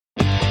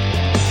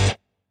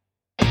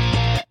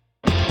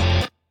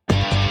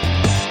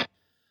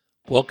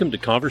Welcome to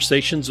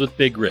Conversations with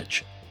Big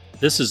Rich.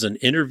 This is an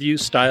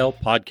interview-style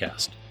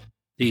podcast.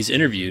 These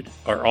interviewed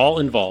are all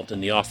involved in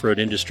the off-road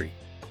industry.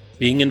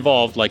 Being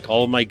involved, like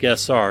all of my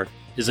guests are,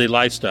 is a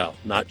lifestyle,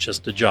 not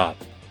just a job.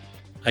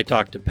 I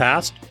talk to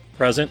past,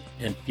 present,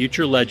 and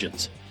future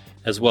legends,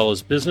 as well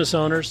as business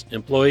owners,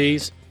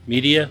 employees,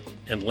 media,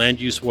 and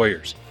land use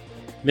warriors.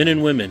 Men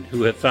and women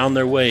who have found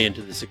their way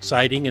into this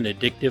exciting and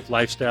addictive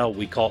lifestyle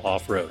we call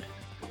off-road.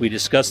 We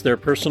discuss their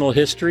personal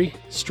history,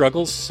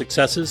 struggles,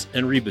 successes,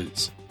 and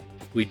reboots.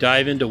 We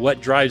dive into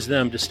what drives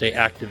them to stay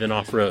active in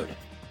off-road.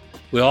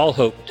 We all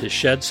hope to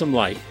shed some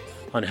light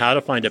on how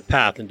to find a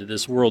path into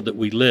this world that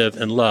we live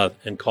and love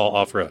and call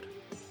off-road.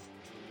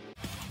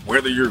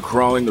 Whether you're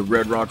crawling the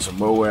Red Rocks of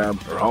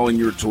Moab or hauling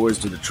your toys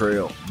to the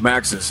trail,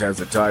 Maxxis has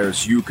the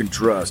tires you can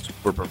trust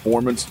for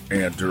performance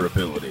and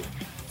durability.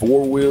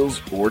 4 wheels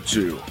or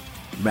 2.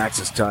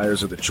 Maxxis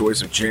tires are the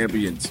choice of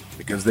champions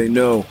because they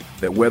know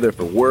that whether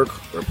for work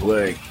or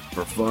play,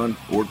 for fun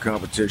or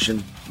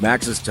competition,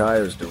 Maxxis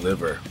tires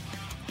deliver.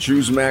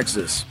 Choose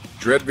Maxxis.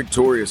 Tread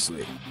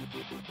victoriously.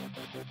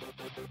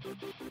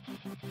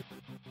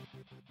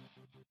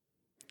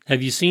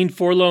 Have you seen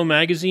 4Low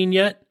magazine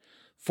yet?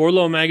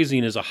 4Low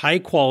magazine is a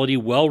high-quality,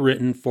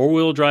 well-written,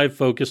 four-wheel drive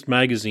focused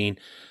magazine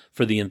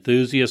for the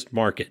enthusiast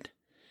market.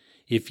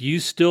 If you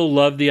still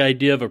love the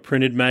idea of a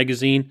printed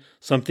magazine,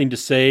 something to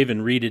save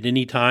and read at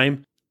any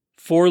time,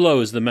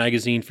 4Low is the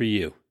magazine for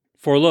you.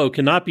 4Low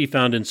cannot be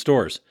found in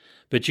stores,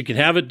 but you can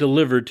have it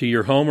delivered to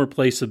your home or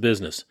place of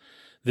business.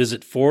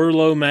 Visit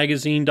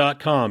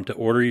 4lowmagazine.com to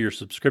order your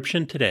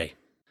subscription today.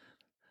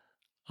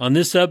 On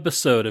this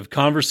episode of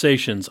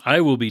Conversations,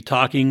 I will be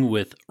talking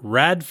with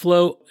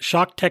Radflo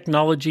shock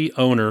technology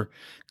owner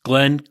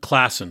Glenn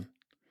Classen.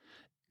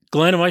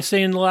 Glenn, am I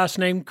saying the last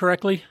name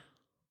correctly?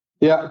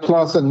 Yeah,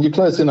 Classen, you're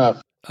close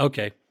enough.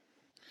 Okay.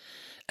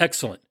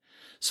 Excellent.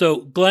 So,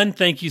 Glenn,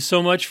 thank you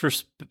so much for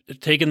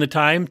taking the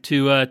time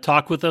to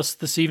talk with us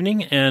this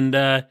evening,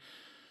 and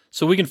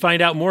so we can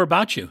find out more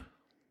about you.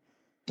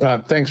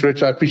 Thanks,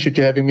 Rich. I appreciate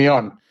you having me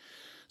on.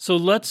 So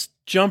let's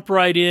jump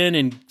right in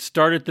and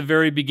start at the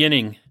very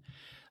beginning.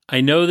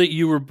 I know that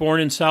you were born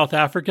in South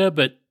Africa,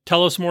 but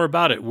tell us more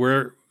about it.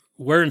 Where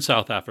in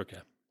South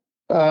Africa?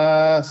 So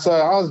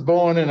I was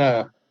born in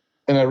a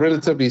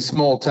relatively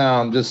small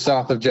town just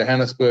south of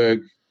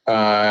Johannesburg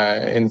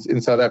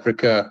in South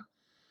Africa.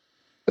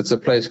 It's a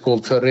place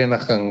called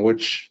Vereniging,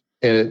 which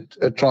a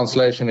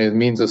translation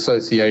means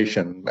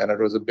association, and it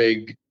was a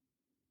big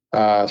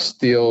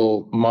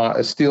steel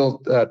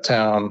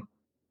town,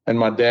 and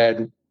my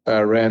dad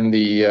ran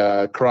the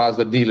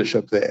Chrysler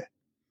dealership there.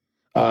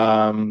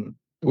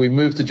 We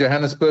moved to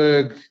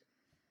Johannesburg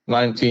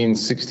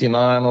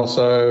 1969 or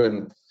so,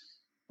 and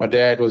my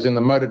dad was in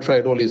the motor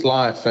trade all his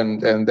life,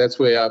 and that's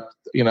where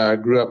I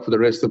grew up for the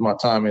rest of my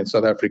time in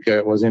South Africa.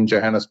 I was in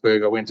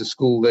Johannesburg. I went to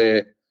school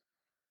there,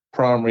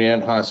 primary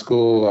and high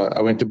school.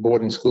 I went to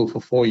boarding school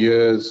for 4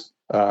 years.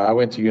 I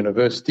went to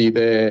university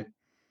there,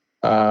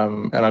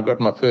 and I got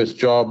my first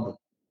job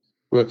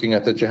working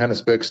at the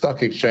Johannesburg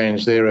Stock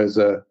Exchange there as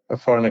a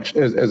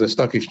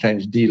stock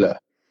exchange dealer.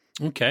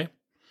 Okay.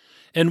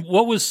 And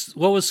what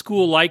was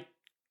school like?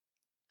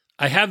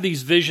 I have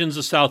these visions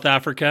of South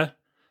Africa.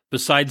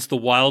 Besides the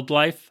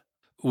wildlife,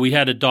 we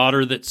had a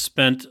daughter that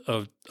spent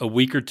a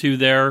week or two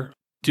there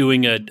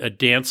doing a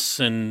dance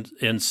and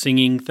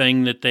singing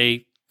thing that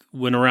they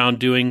went around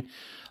doing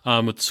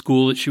with the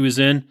school that she was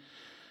in,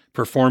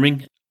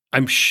 performing.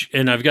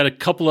 And I've got a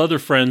couple other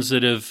friends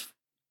that have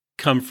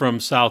come from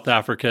South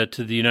Africa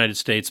to the United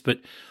States, but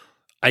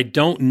I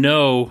don't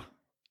know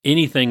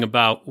anything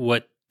about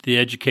what the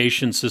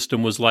education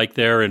system was like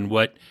there and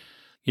what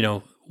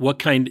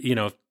kind,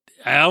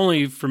 I'm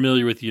only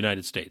familiar with the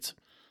United States.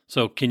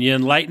 So can you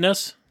enlighten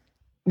us?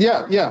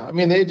 Yeah. I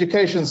mean, the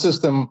education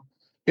system,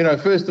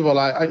 first of all,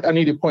 I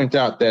need to point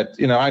out that,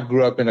 I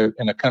grew up in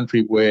a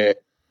country where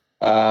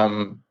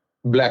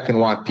black and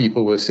white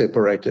people were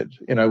separated,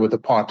 with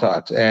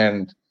apartheid.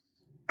 And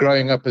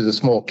growing up as a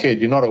small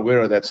kid, you're not aware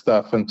of that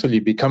stuff until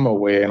you become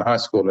aware in high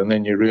school, and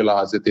then you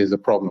realize that there's a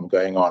problem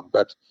going on.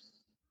 But,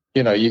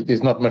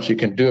 there's not much you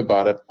can do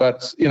about it.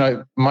 But,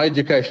 my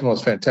education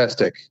was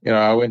fantastic.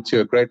 I went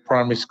to a great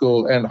primary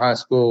school and high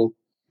school.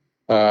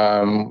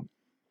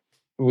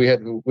 We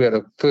had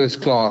a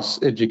first class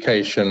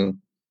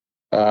education.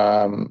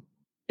 There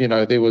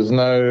was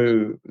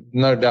no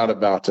doubt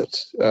about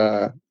it.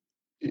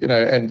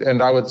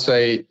 And I would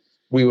say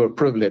we were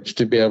privileged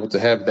to be able to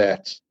have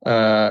that.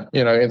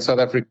 In South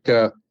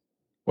Africa,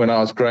 when I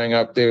was growing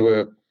up, there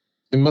were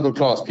the middle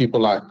class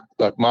people like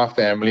my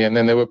family, and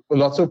then there were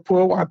lots of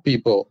poor white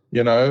people,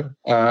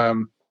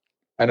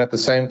 and at the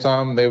same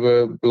time, there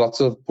were lots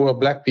of poor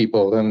black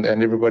people, and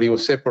everybody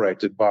was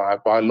separated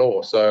by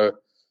law. So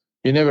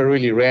you never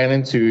really ran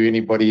into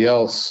anybody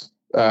else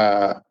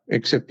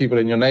except people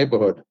in your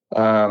neighborhood.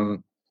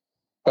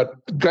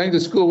 But going to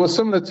school was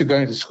similar to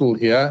going to school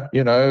here.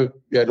 You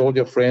had all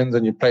your friends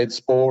and you played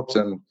sports,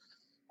 and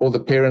all the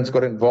parents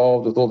got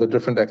involved with all the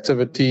different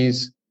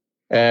activities.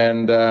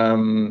 And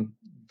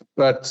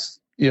but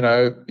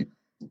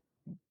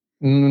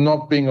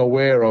not being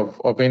aware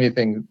of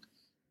anything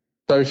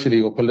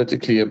socially or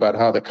politically about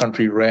how the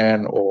country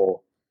ran,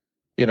 or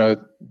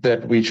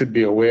that we should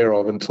be aware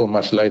of until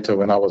much later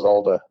when I was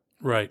older.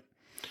 Right.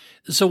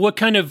 So what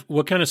kind of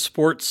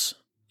sports?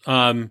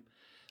 I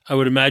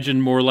would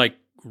imagine more like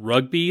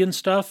rugby and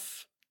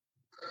stuff.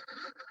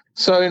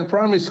 So in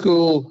primary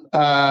school,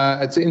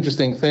 it's an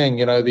interesting thing.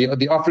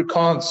 The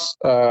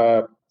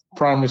Afrikaans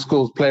primary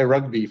schools play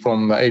rugby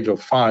from the age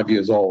of 5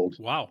 years old.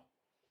 Wow.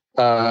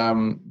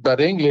 But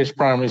English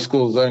primary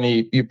schools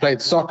you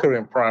played soccer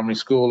in primary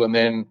school, and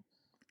then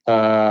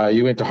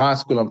you went to high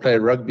school and played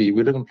rugby.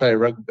 We didn't play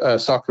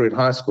soccer in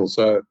high school.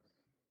 So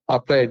I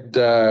played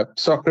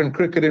soccer and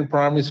cricket in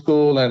primary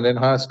school, and in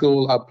high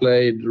school I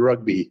played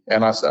rugby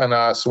and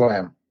I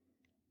swam.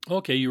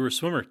 Okay, you were a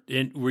swimmer.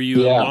 And were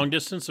you a long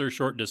distance or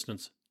short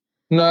distance?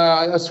 No,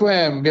 I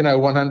swam,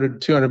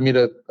 100, 200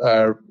 meter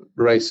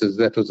races.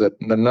 That was it.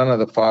 None of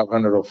the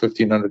 500 or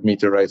 1500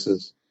 meter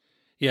races.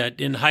 Yeah,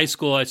 in high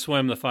school I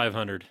swam the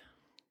 500.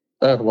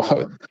 Oh,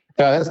 wow.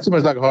 Yeah, that's too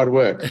much like hard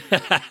work.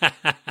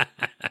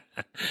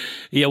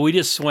 Yeah, we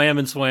just swam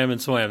and swam and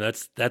swam.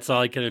 That's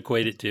all I can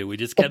equate it to. We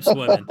just kept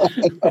swimming.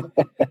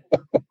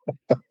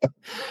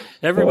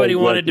 Everybody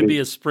wanted to be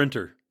a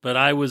sprinter, but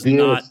I was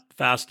not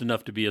fast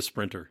enough to be a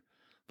sprinter.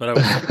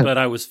 But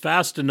I was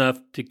fast enough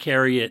to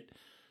carry it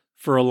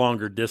for a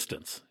longer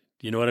distance.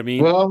 You know what I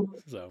mean? Well,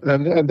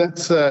 and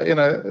that's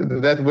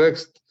that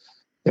works.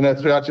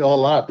 Throughout your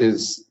whole life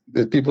is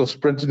that people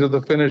sprinting to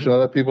the finish, and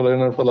other people are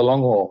in it for the long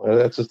haul.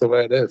 That's just the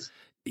way it is.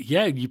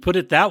 Yeah, you put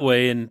it that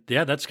way, and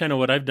that's kind of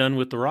what I've done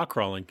with the rock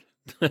crawling.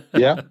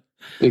 Yeah,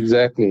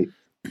 exactly.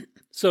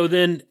 So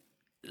then,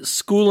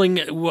 schooling,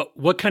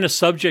 what kind of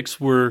subjects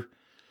was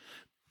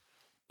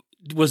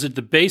it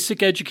the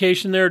basic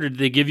education there, or did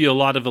they give you a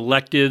lot of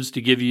electives to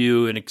give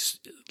you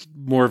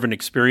more of an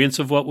experience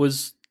of what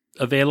was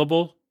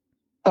available?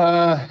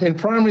 In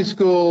primary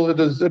school,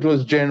 it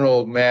was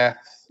general math,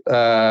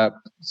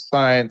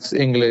 science,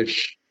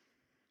 English,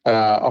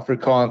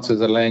 Afrikaans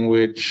as a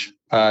language,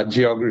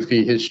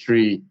 geography,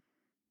 history,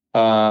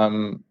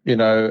 and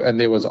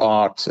there was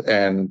art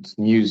and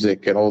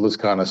music and all this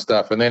kind of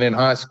stuff. And then in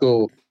high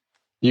school,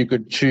 you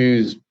could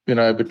choose,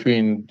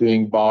 between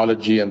doing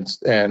biology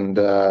and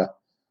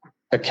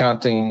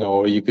accounting,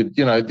 or you could,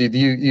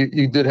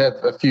 you did have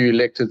a few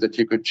electives that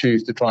you could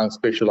choose to try and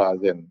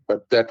specialize in.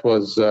 But that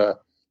was,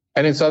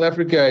 and in South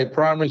Africa,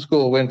 primary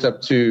school went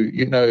up to,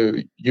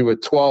 you were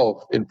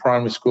 12 in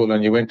primary school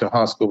and you went to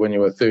high school when you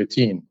were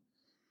 13.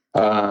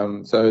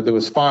 So there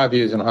was 5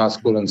 years in high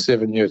school and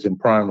 7 years in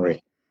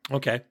primary.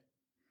 Okay.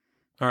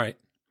 All right.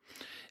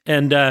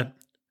 And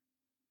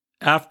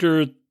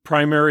after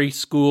primary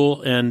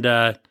school and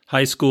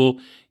high school,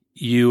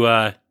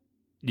 you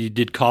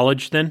did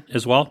college then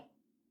as well?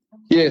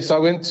 Yes, I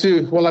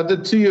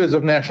did 2 years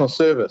of national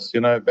service.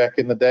 Back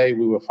in the day,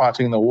 we were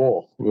fighting the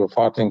war. We were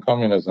fighting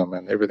communism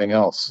and everything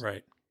else.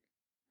 Right.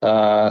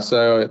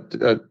 So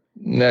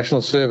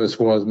national service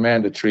was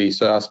mandatory.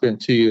 So I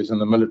spent 2 years in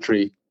the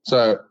military.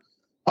 So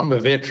I'm a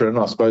veteran,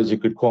 I suppose you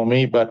could call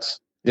me. But,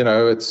 it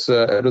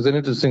was an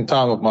interesting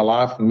time of my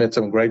life. I met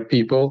some great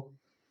people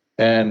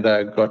and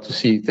got to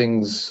see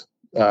things,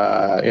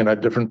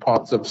 different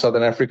parts of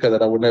Southern Africa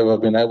that I would never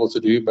have been able to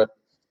do. But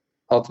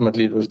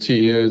ultimately, it was 2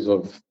 years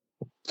of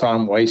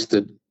time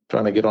wasted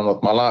trying to get on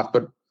with my life.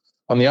 But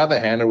on the other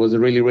hand, it was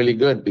really, really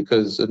good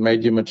because it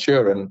made you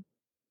mature and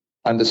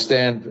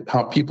understand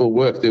how people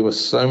work. There were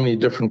so many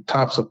different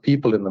types of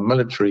people in the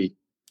military,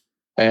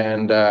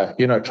 and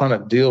trying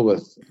to deal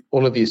with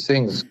all of these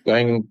things.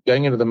 Going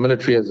into the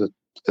military as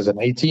an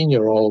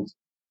 18-year-old,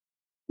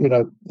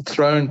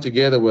 thrown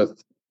together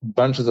with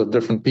bunches of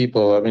different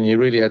people. I mean, you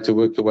really had to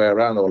work your way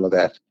around all of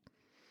that.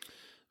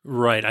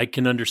 Right, I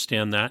can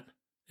understand that.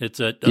 It's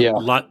a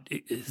lot.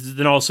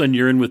 Then all of a sudden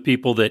you're in with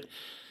people that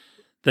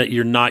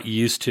you're not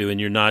used to,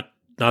 and you're not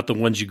the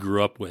ones you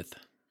grew up with.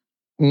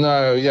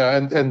 No, yeah,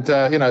 and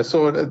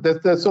so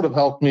that sort of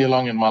helped me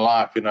along in my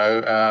life,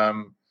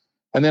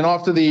 and then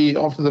after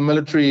the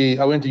military,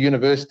 I went to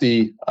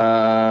university.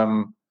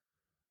 I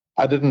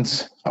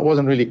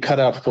wasn't really cut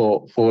out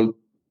for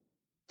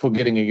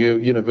getting a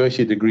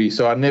university degree,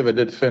 so I never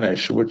did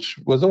finish, which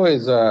was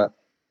always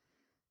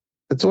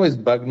it's always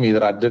bugged me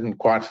that I didn't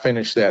quite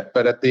finish that.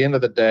 But at the end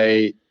of the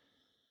day,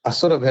 I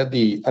sort of had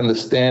the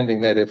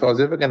understanding that if I was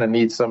ever going to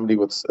need somebody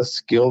with a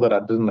skill that I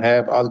didn't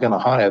have, I was going to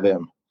hire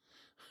them.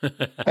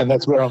 And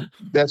that's where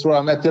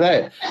I'm at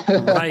today.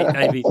 Right.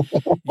 I mean,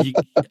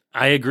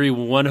 I agree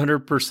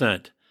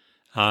 100%.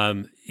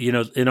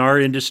 In our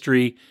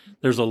industry,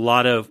 there's a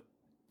lot of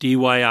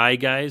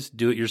DIY guys,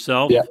 do it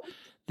yourself,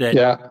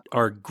 that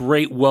are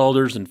great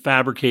welders and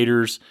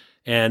fabricators,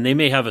 and they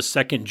may have a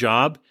second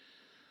job.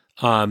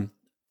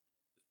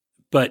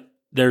 But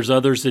there's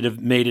others that have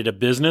made it a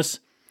business.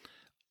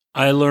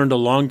 I learned a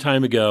long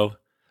time ago,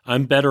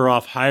 I'm better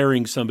off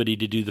hiring somebody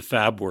to do the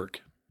fab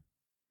work.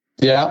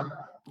 Yeah.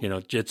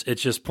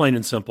 It's just plain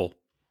and simple.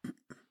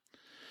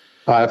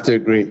 I have to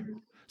agree.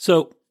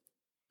 So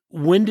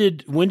when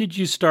did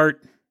you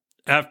start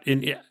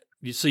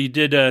So you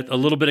did a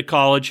little bit of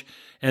college,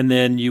 and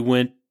then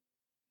you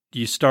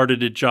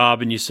started a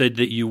job, and you said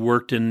that you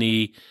worked in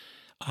the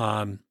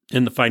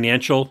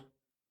financial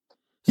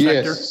sector?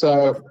 Yes.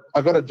 So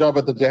I got a job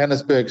at the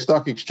Johannesburg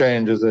Stock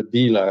Exchange as a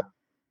dealer.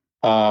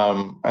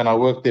 And I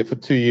worked there for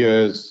 2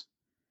 years.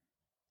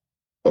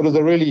 It was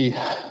a really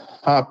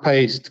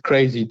high-paced,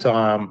 crazy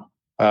time.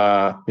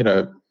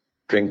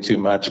 Drink too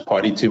much,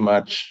 party too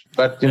much.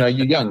 But, you're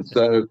young,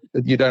 so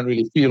you don't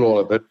really feel all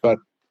of it. But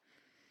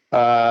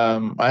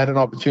I had an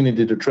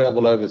opportunity to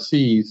travel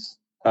overseas.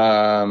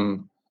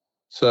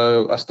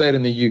 So I stayed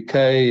in the UK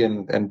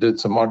and did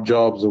some odd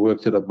jobs. I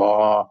worked at a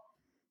bar.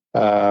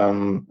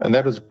 And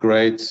that was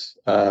great.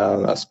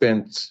 I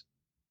spent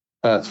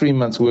 3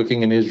 months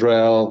working in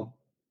Israel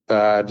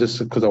just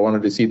because I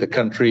wanted to see the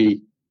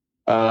country.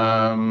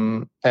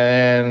 And,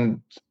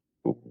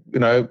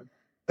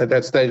 at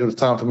that stage, it was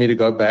time for me to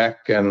go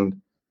back. And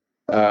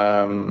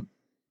that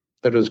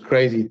was a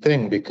crazy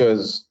thing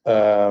because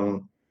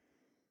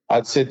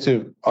I'd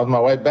said on my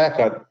way back,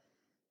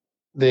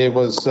 there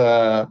was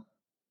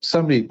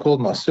somebody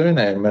called my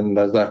surname, and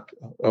I was like,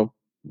 oh,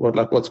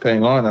 what's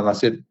going on? And I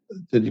said,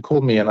 did you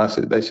call me? And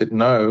they said,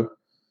 no,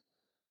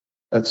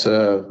 that's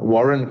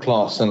Warren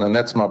Classen, and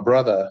that's my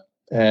brother.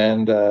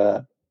 And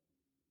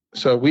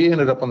so we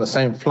ended up on the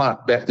same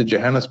flight back to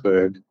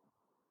Johannesburg.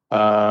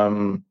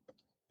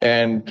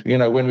 And,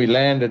 when we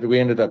landed, we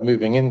ended up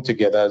moving in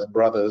together as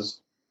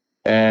brothers.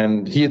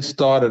 And he had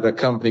started a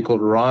company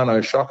called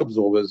Rhino Shock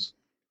Absorbers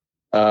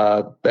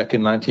back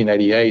in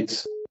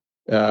 1988.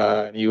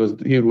 And he was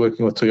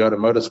working with Toyota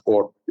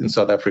Motorsport in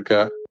South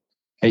Africa.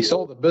 And he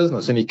sold the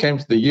business, and he came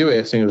to the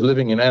US, and he was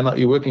working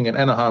in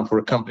Anaheim for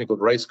a company called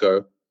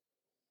Raceco.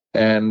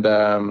 And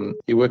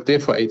he worked there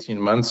for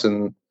 18 months,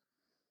 and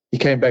he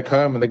came back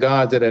home, and the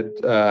guys that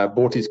had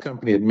bought his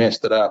company had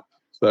messed it up.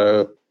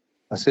 So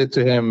I said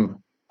to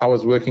him, I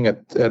was working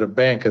at a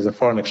bank as a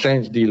foreign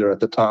exchange dealer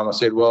at the time. I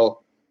said,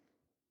 well,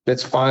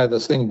 let's fire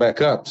this thing back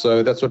up.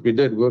 So that's what we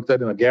did. We worked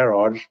out in a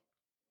garage,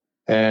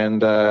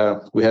 and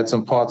we had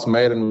some parts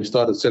made, and we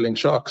started selling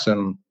shocks.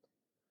 And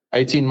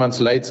 18 months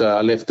later,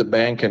 I left the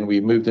bank, and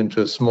we moved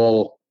into a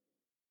small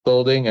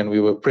building, and we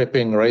were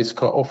prepping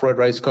off-road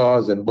race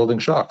cars and building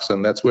shocks.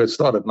 And that's where it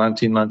started,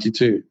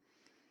 1992.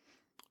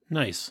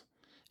 Nice.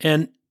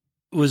 And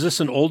was this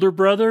an older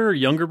brother or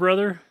younger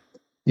brother?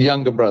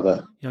 Younger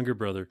brother. Younger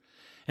brother.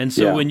 And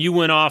so when you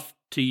went off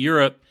to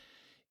Europe,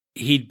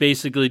 he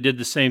basically did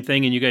the same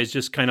thing, and you guys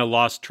just kind of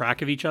lost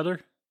track of each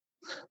other?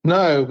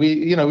 No,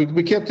 we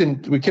kept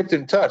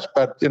in touch,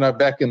 but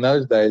back in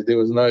those days there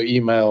was no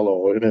email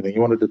or anything.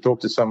 You wanted to talk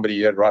to somebody,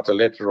 you had to write a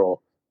letter or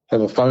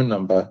have a phone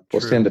number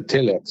or send a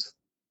telex.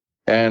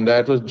 And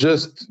it was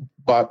just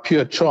by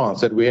pure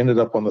chance that we ended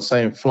up on the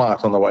same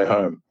flight on the way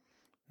home.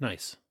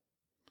 Nice.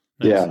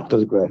 Yeah, it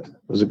was great. It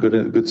was a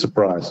good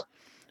surprise.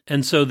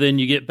 And so then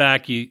you get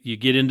back, you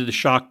get into the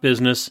shock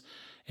business,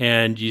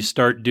 and you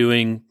start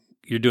doing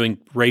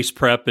race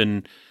prep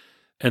and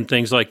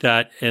things like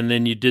that. And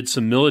then you did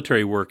some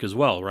military work as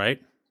well,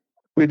 right?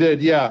 We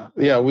did, yeah.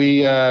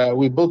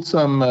 We built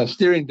some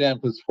steering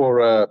dampers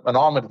for an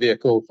armored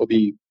vehicle for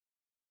the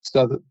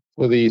South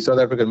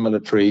African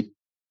military,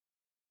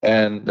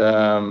 and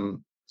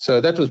so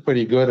that was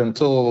pretty good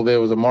until there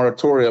was a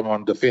moratorium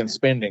on defense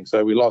spending.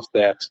 So we lost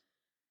that.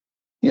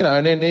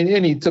 And in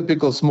any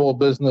typical small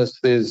business,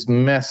 there's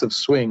massive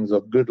swings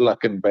of good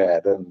luck and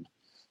bad. And,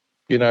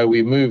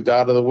 we moved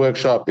out of the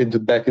workshop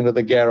back into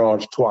the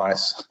garage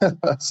twice.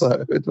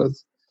 So it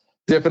was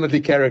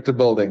definitely character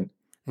building.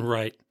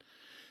 Right.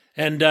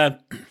 And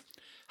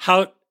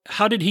how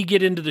did he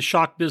get into the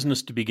shock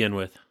business to begin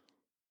with?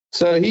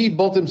 So he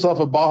built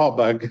himself a Baja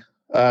Bug,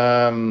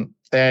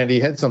 and he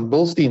had some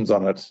Bullsteins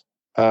on it.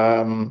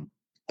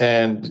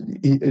 And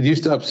it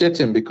used to upset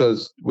him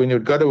because when you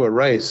would go to a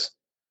race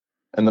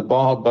and the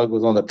Baja Bug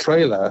was on the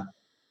trailer,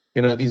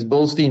 these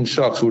Bullstein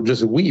shocks would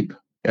just weep.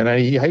 And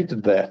he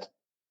hated that.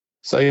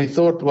 So he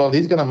thought, well,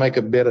 he's going to make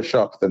a better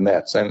shock than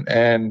that.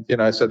 And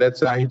so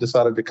that's how he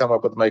decided to come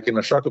up with making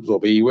a shock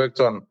absorber. He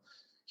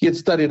had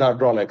studied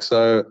hydraulics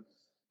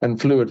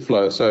and fluid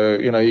flow. So,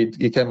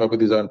 he came up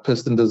with his own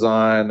piston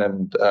design,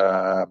 and,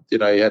 he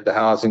had the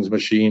housings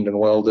machined and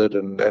welded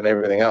and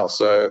everything else.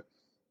 So,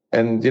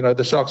 and,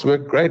 the shocks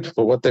worked great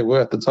for what they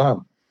were at the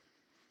time.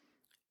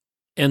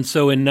 And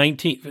so in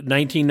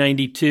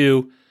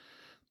 1992,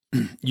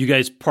 you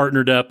guys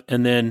partnered up,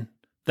 and then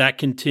that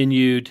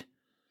continued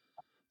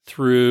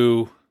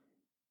through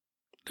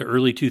the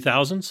early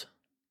 2000s?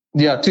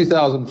 Yeah,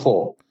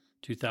 2004.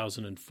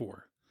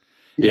 2004.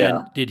 Yeah.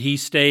 And did he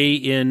stay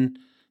in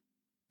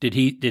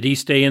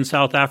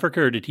South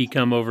Africa, or did he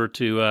come over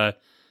to the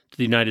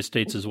United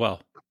States as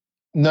well?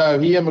 No,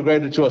 he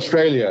immigrated to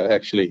Australia,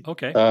 actually.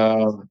 Okay.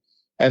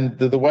 And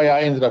the way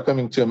I ended up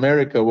coming to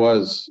America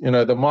was,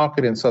 the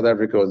market in South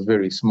Africa was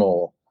very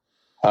small.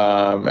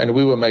 And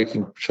we were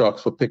making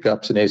shocks for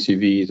pickups and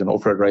SUVs and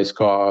off-road race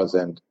cars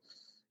and,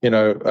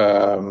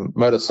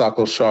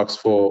 motorcycle shocks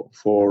for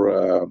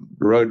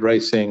road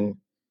racing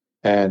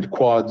and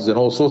quads and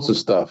all sorts of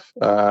stuff.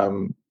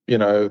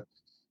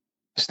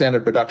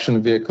 standard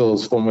production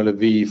vehicles, Formula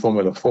V,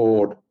 Formula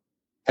Ford,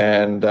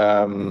 and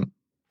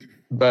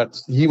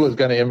but he was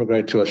going to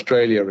immigrate to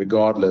Australia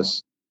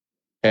regardless,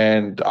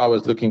 and I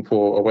was looking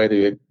for a way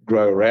to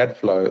grow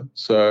Radflo.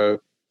 So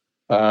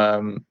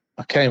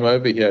I came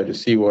over here to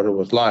see what it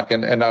was like,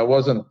 and I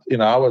wasn't,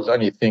 I was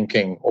only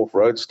thinking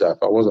off-road stuff.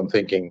 I wasn't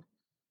thinking,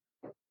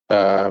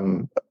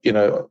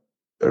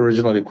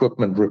 original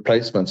equipment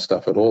replacement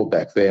stuff at all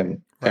back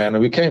then. Right. And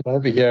we came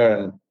over here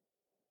and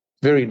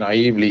very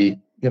naively,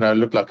 it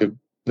looked like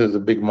there's a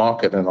big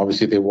market, and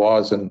obviously there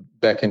was. And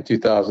back in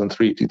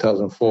 2003,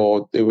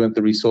 2004, there weren't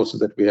the resources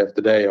that we have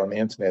today on the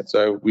internet.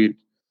 So we'd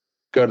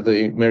go to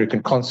the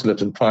American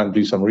consulate and try and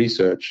do some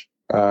research.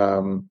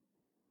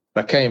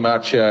 I came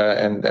out here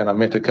and I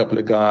met a couple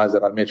of guys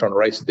that I met on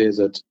Race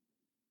Desert.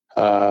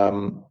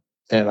 And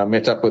I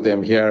met up with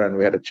them here and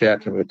we had a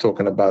chat and we were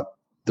talking about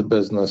the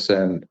business.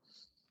 And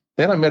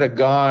then I met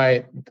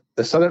a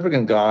South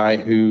African guy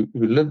who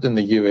lived in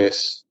the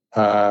US.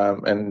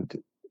 And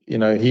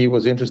he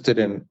was interested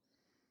in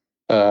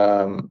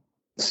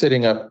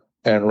setting up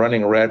and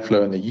running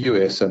Radflo in the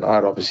US. And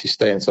I'd obviously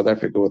stay in South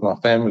Africa with my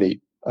family.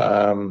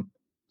 And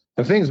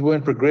things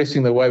weren't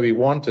progressing the way we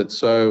wanted.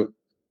 So,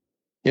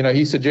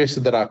 he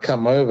suggested that I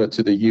come over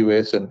to the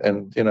US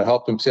and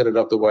help him set it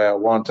up the way I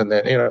want. And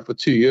then, for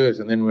 2 years,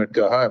 and then we'd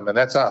go home. And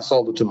that's how I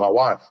sold it to my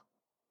wife.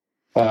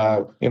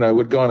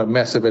 We'd go on a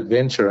massive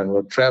adventure and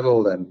we'd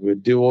travel and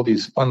we'd do all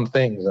these fun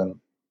things. And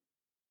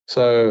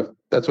so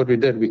that's what we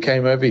did. We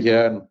came over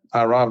here and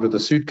I arrived with a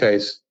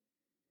suitcase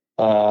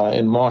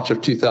in March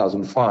of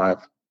 2005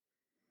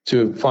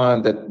 to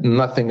find that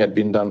nothing had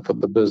been done for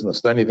the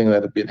business. The only thing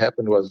that had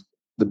happened was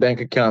the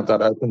bank account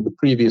that I opened the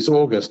previous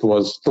August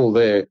was still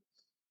there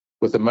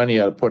with the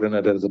money I put in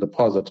it as a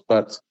deposit.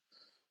 But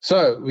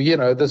so,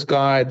 this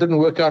guy didn't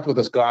work out with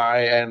this guy.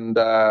 And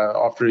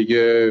after a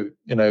year,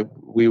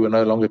 we were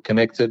no longer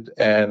connected,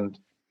 and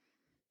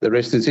the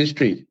rest is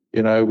history.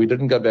 We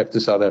didn't go back to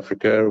South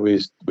Africa. We're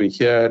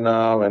here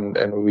now,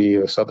 and we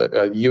are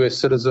US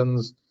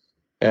citizens,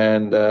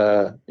 and,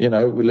 we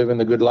live in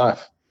the good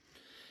life.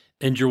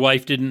 And your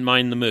wife didn't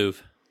mind the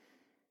move?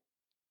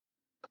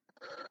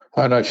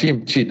 Oh, no, she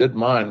did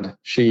mind.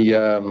 She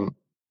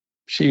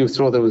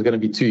thought it was going to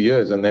be 2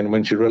 years. And then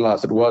when she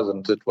realized it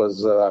wasn't, it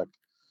was,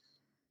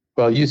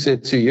 well, you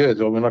said 2 years,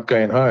 well, we're not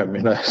going home,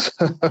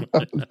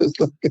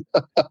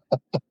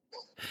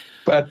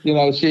 But,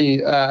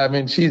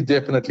 she's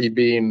definitely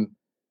been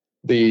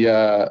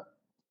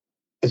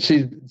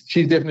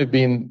she's definitely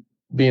been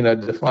a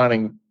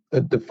defining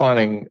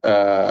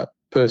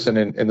person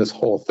in this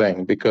whole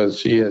thing, because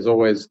she has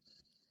always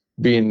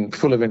been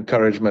full of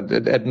encouragement.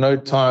 At no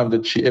time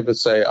did she ever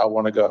say, I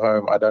want to go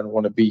home, I don't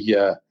want to be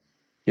here,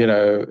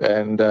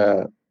 and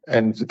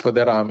for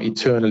that I'm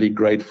eternally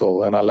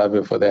grateful, and I love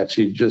her for that.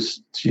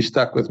 She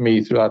stuck with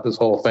me throughout this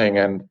whole thing,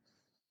 and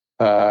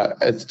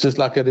it's just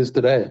like it is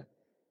today.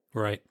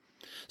 Right.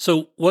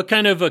 So what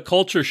kind of a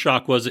culture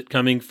shock was it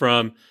coming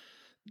from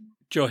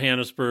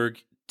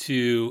Johannesburg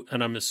to,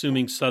 and I'm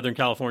assuming Southern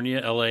California,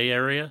 LA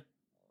area?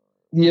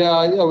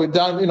 Yeah, we're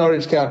down in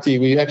Orange County.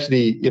 We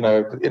actually,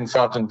 in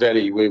Fountain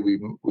Valley, where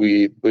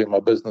my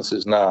business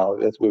is now,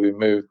 that's where we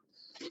moved.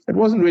 It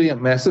wasn't really a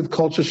massive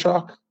culture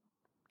shock.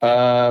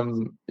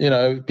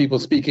 People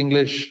speak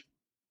English.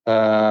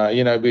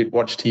 We'd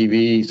watch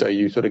TV, so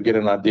you sort of get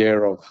an idea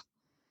of,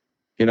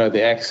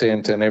 the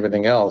accent and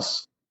everything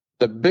else.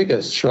 The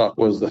biggest shock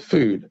was the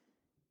food.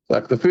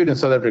 Like, the food in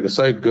South Africa is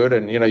so good,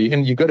 and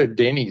you go to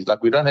Denny's.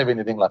 Like, we don't have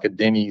anything like a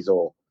Denny's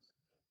or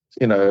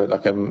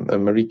like a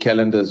Marie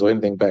Callender's or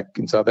anything back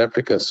in South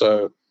Africa.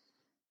 So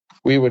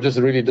we were just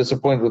really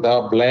disappointed with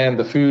how bland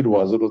the food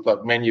was. It was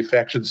like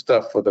manufactured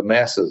stuff for the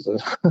masses.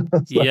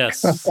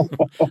 Yes.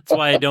 That's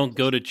why I don't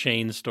go to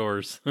chain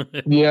stores.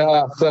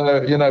 Yeah.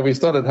 So, we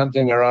started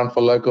hunting around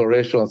for local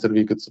restaurants that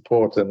we could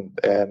support. And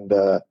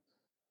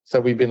so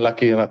we've been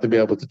lucky enough to be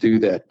able to do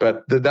that.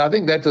 But I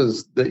think that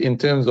is in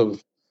terms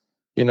of,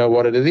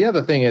 what it is. The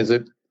other thing is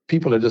that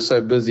people are just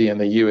so busy in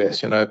the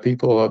US.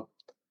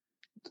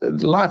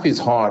 Life is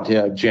hard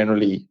here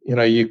generally.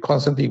 You're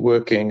constantly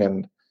working,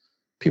 and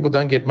people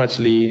don't get much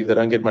leave. They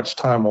don't get much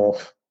time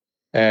off,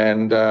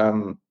 and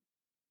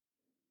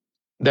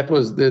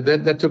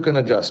that took an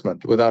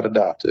adjustment without a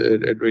doubt.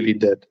 It really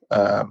did.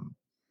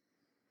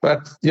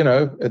 But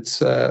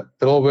it's it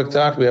all worked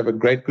out. We have a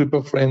great group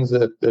of friends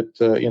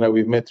that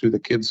we've met through the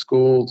kids'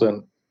 schools,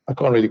 and I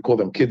can't really call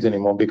them kids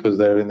anymore because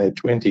they're in their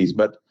 20s.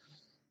 But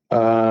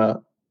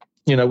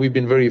we've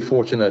been very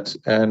fortunate,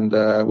 and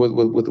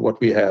with what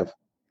we have.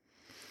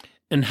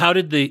 And how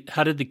did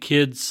the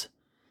kids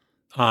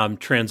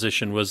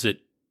transition? Was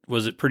it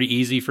pretty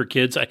easy for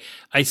kids?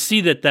 I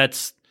see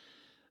that's.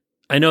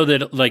 I know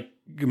that, like,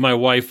 my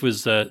wife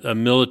was a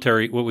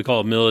military, what we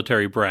call a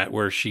military brat,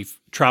 where she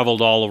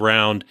traveled all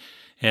around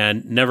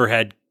and never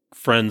had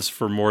friends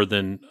for more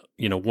than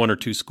 1 or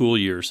 2 school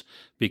years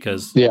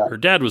because her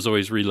dad was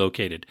always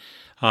relocated.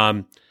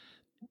 And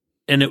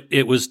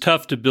it was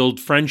tough to build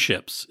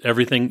friendships.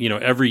 Everything,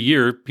 every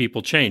year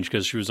people change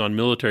because she was on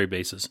military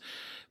bases.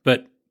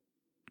 But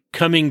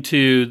coming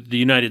to the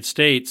United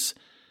States,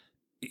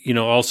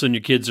 all of a sudden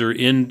your kids are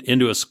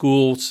into a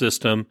school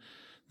system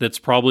that's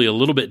probably a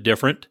little bit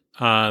different,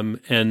 and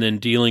then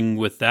dealing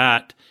with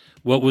that.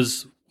 What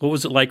was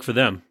it like for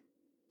them?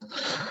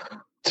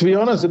 To be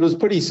honest, it was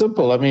pretty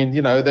simple. I mean,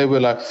 they were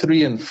like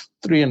 3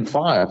 and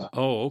 5.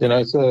 Oh,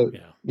 okay. So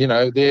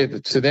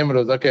to them it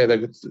was okay.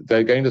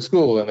 They're going to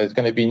school, and there's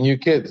going to be new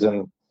kids,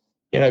 and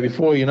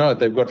before you know it,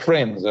 they've got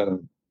friends,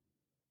 and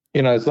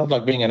it's not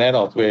like being an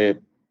adult where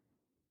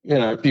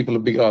people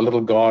are a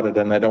little guarded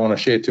and they don't want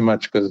to share too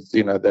much because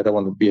they don't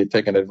want to be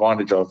taken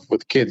advantage of.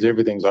 With kids,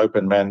 everything's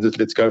open, man.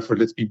 Let's go for it.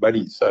 Let's be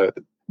buddies. So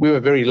we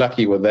were very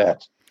lucky with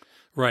that.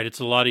 Right.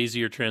 It's a lot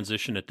easier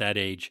transition at that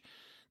age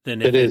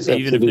than even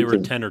if they were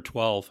 10 or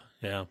 12.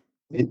 Yeah.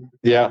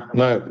 Yeah.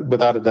 No,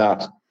 without a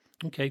doubt.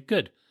 Okay,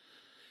 good.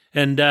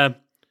 And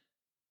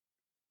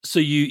so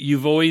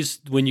you've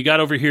always, when you got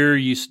over here,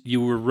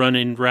 you were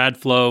running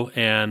Radflo,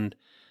 and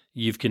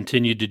you've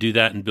continued to do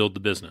that and build the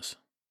business.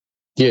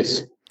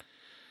 Yes.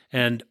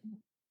 And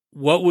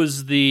what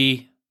was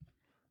the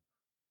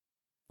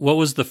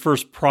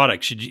first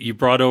product? You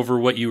brought over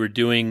what you were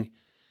doing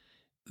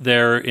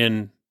there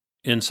in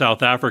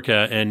South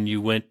Africa, and you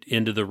went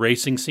into the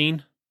racing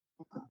scene?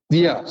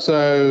 Yeah.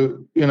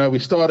 So, we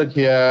started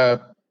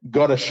here,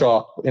 got a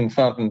shop in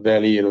Fountain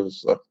Valley. It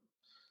was, I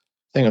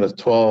think it was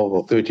 12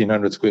 or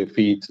 1,300 square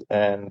feet.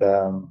 And,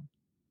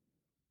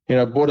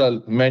 bought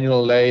a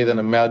manual lathe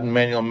and a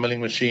manual milling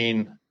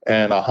machine.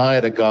 And I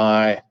hired a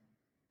guy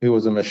who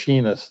was a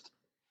machinist.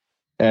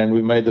 And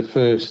we made the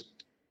first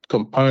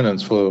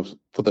components for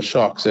the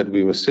shocks that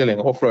we were selling,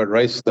 off-road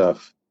race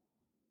stuff,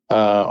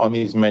 on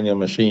these manual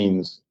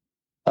machines.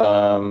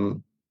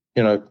 2.0,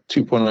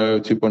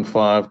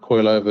 2.5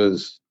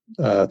 coilovers,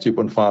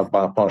 2.5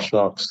 bypass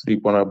shocks,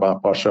 3.0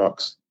 bypass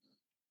shocks.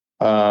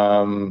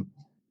 And,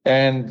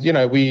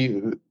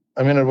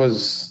 it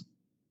was,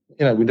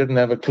 we didn't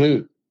have a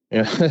clue.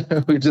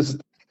 We just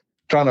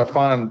trying to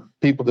find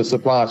people to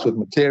supply us with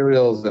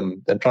materials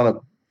and trying to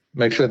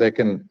make sure they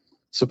can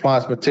supply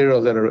us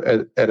materials at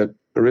a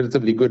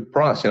relatively good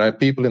price.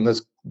 People in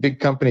this big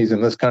companies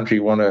in this country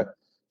want to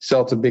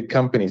sell to big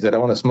companies. They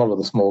don't want to smuggle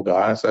the small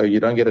guy, so you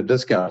don't get a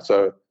discount.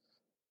 So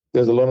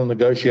there's a lot of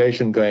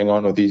negotiation going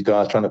on with these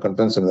guys trying to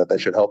convince them that they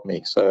should help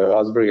me. So I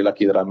was very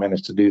lucky that I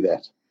managed to do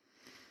that.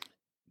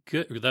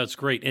 Good. That's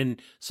great.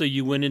 And so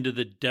you went into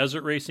the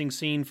desert racing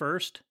scene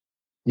first?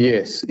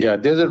 Yes. Yeah.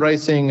 Desert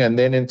racing, and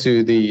then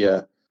into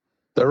the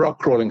rock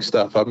crawling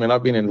stuff. I mean,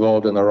 I've been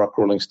involved in the rock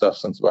crawling stuff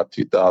since about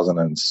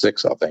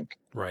 2006, I think.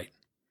 Right.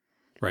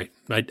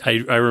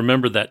 I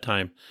remember that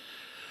time.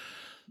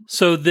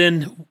 So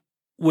then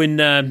when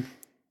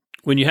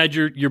you had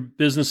your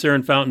business there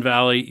in Fountain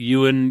Valley,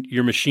 you and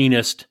your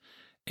machinist,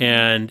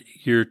 and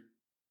you're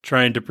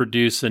trying to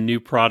produce a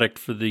new product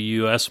for the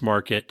U.S.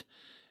 market,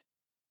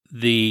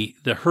 the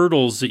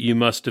hurdles that you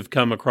must have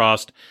come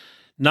across,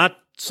 not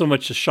so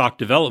much the shock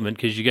development,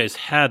 because you guys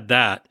had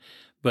that,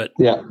 but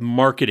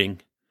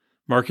marketing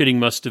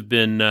must have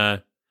been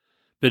an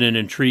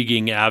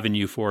intriguing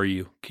avenue for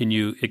you. Can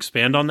you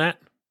expand on that?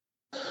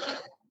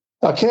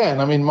 I can.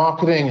 I mean,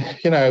 marketing,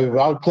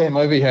 I came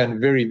over here and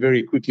very,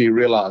 very quickly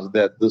realized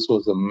that this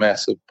was a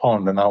massive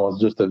pond and I was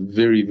just a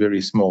very,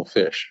 very small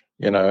fish,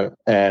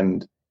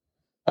 and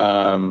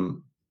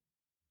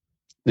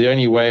the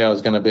only way I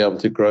was going to be able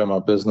to grow my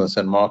business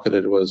and market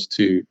it was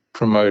to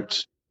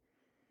promote,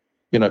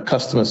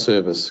 customer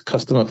service,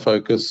 customer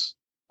focus,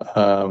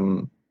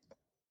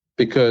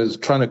 because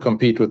trying to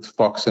compete with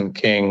Fox and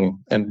King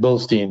and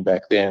Bilstein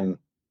back then,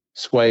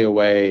 Sway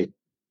Away,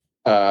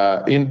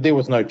 there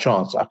was no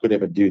chance I could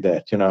ever do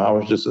that. I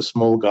was just a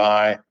small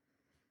guy.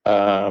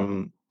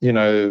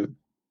 There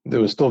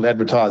was still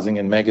advertising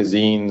in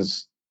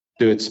magazines,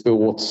 Dirt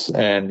Sports,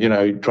 and,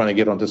 trying to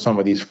get onto some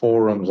of these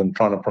forums and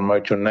trying to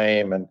promote your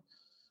name. And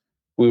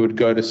we would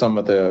go to some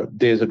of the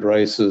desert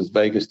races,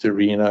 Vegas to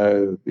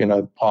Reno,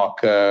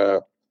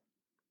 Parker.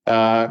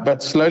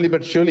 But slowly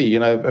but surely,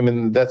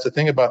 that's the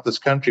thing about this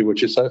country,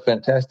 which is so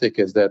fantastic,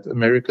 is that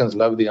Americans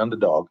love the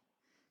underdog.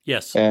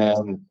 Yes.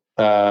 And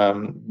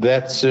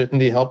that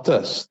certainly helped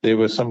us. There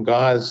were some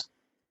guys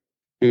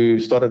who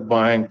started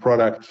buying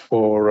product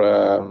for,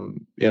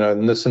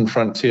 Nissan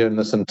Frontier,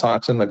 Nissan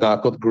Titan, a guy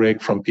called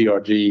Greg from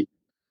PRG,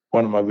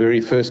 one of my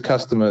very first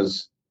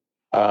customers,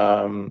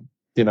 and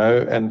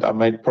I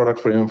made product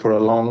for him for a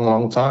long,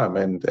 long time.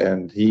 And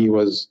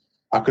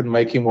I could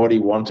make him what he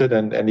wanted,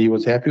 and he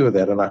was happy with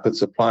that. And I could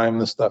supply him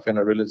the stuff in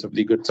a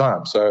relatively good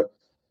time. So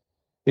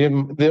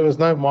there was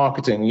no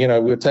marketing. We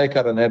would take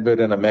out an advert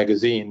in a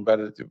magazine, but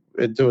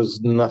it was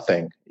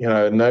nothing.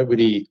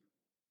 Nobody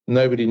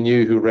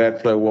knew who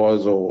Radflo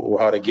was or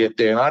how to get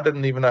there. And I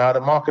didn't even know how to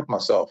market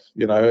myself.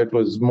 It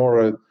was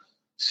more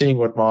seeing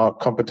what my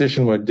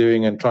competition were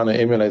doing and trying to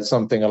emulate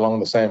something along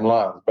the same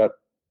lines, but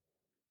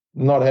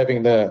not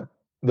having the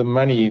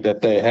money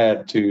that they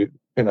had to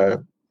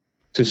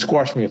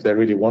squash me if they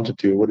really wanted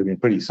to. It would have been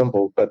pretty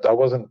simple, but I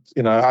wasn't,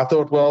 I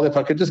thought, well, if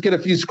I could just get a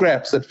few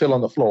scraps that fell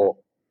on the floor,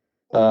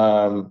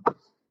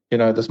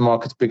 this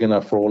market's big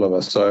enough for all of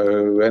us.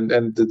 So,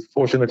 and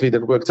fortunately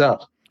that worked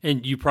out.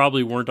 And you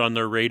probably weren't on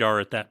their radar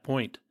at that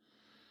point.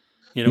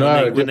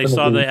 No, when they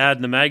saw the ad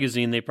in the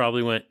magazine, they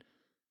probably went,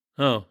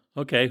 "Oh,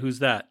 okay, who's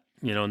that?"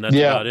 And that's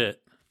about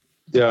it.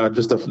 Yeah,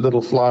 just a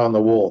little fly on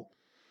the wall.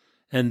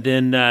 And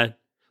then, do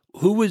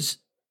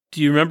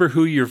you remember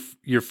who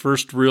your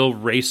first real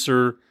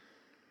racer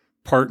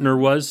partner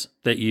was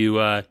that you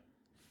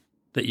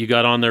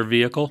got on their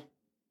vehicle?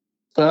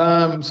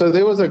 So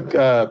there was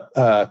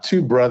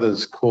two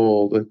brothers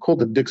called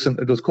the Dixon.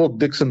 It was called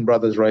Dixon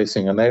Brothers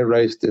Racing, and they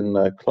raced in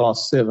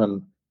Class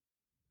 7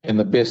 in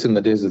the Best in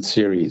the Desert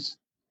series.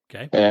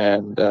 Okay.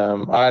 And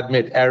I had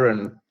met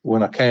Aaron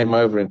when I came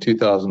over in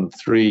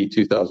 2003,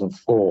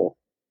 2004.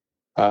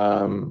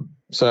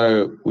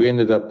 So we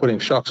ended up putting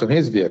shocks on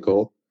his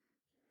vehicle,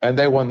 and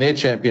they won their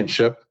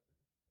championship.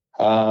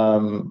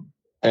 And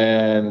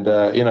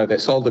they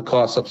sold the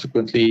car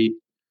subsequently,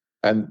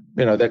 and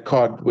that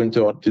car went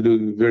on to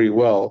do very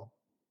well.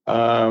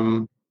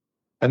 And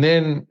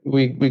then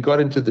we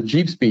got into the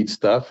Jeep Speed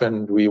stuff,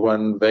 and we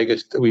won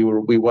Vegas. We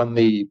won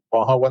the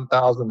Baja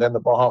 1000 and the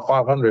Baja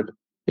 500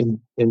 in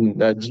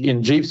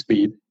Jeep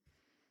Speed.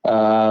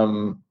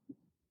 And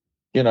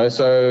I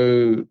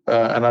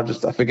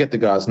forget the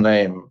guy's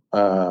name.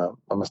 I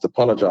must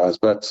apologize,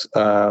 but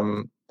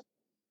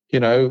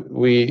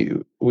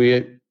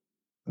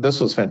this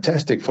was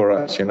fantastic for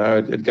us.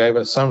 It gave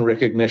us some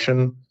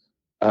recognition.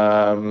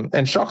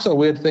 And shocks are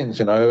weird things.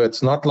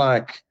 It's not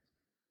like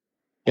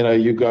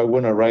you go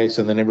win a race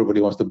and then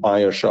everybody wants to buy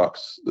your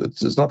shocks.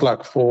 It's not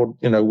like Ford,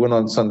 win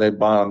on Sunday,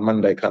 buy on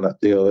Monday kind of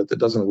deal. It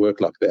doesn't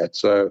work like that.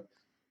 So,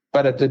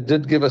 but it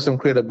did give us some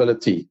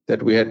credibility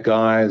that we had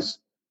guys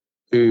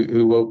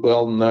who were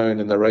well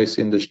known in the race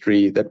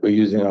industry that were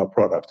using our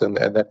product, and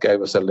that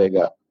gave us a leg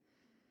up.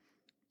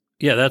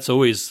 Yeah, that's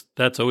always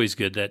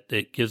good. That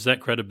it gives that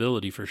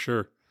credibility for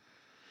sure.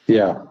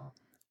 Yeah.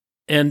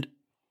 And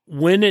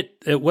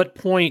at what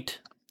point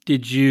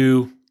did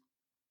you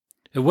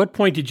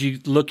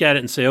look at it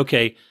and say,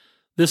 okay,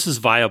 this is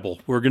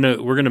viable. We're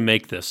gonna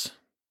make this?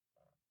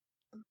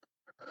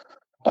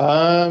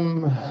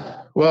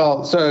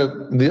 Well, so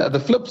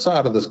the flip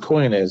side of this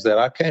coin is that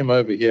I came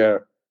over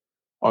here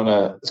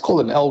it's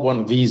called an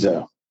L1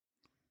 visa.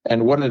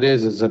 And what it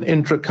is an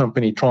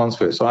intra-company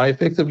transfer. So I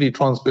effectively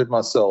transferred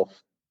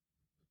myself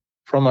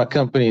from my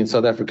company in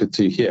South Africa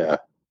to here.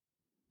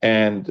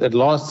 And it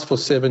lasts for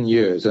 7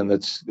 years. And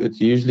it's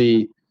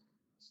usually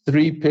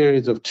 3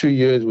 periods of 2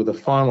 years with a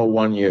final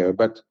 1 year.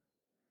 But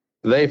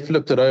they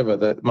flipped it over.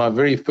 That my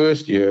very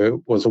first year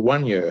was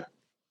 1 year.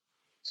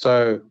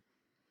 So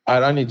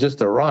I'd only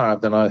just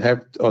arrived, and I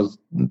was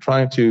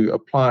trying to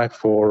apply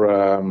for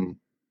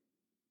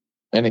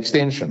an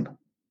extension.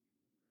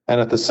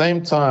 And at the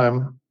same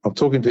time, I'm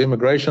talking to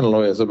immigration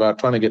lawyers about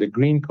trying to get a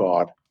green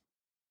card.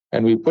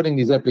 And we're putting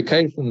these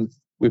applications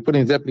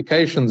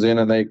in,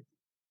 and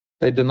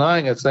they're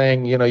denying it,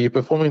 saying, you're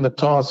performing the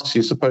tasks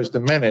you're supposed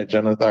to manage.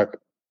 And it's like,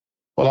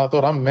 well, I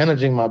thought I'm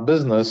managing my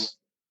business.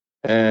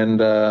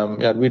 And I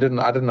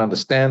didn't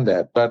understand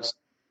that. But,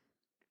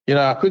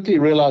 I quickly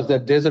realized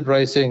that desert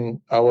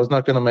racing, I was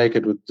not going to make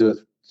it with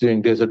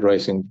doing desert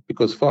racing,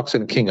 because Fox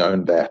and King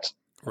owned that.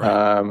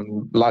 Right.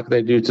 Like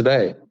they do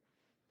today.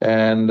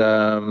 And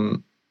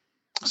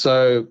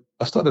so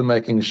I started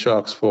making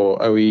shocks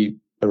for OE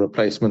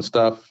replacement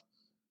stuff,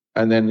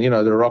 and then,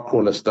 the rock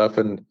crawler stuff.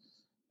 And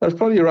that was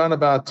probably around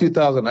about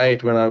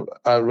 2008 when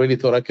I really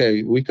thought,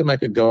 okay, we can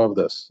make a go of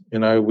this.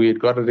 We had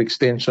got an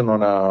extension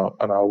on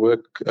our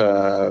work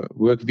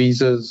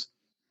visas,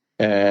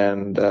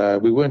 and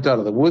we weren't out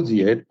of the woods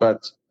yet,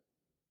 but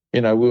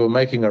we were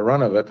making a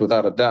run of it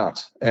without a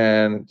doubt.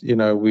 And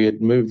we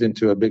had moved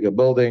into a bigger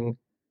building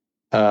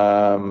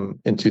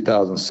in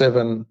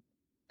 2007,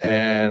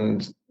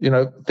 and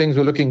things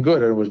were looking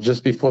good. It was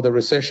just before the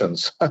recession,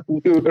 so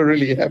we were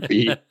really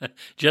happy.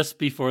 Just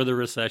before the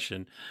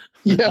recession.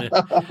 Yeah.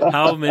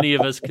 How many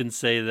of us can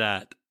say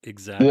that?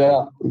 Exactly.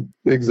 Yeah,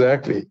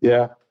 exactly.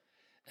 Yeah.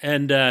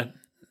 And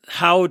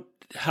how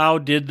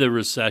did the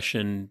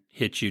recession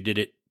hit you?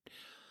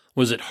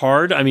 Was it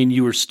hard? I mean,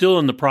 you were still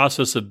in the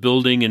process of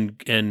building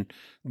and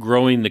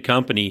growing the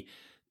company.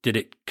 Did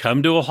it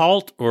come to a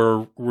halt,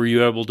 or were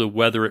you able to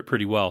weather it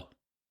pretty well?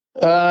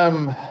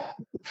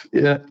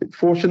 Yeah,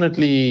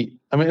 fortunately,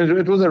 I mean,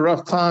 it was a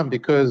rough time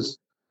because,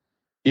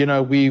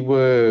 we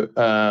were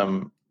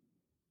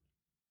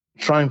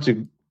trying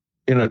to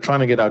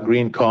get our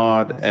green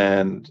card,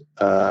 and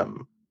but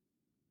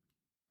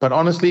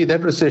honestly,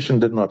 that recession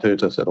did not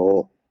hurt us at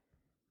all.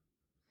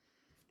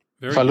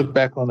 If I look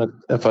back on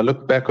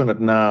it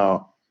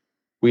now,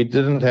 we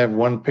didn't have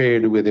one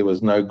period where there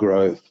was no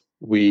growth.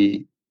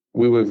 We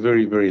were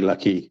very, very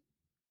lucky.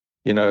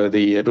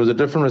 It was a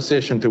different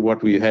recession to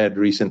what we had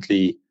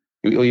recently,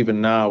 or even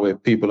now, where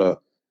people are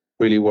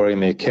really worrying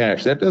their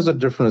cash. That was a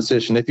different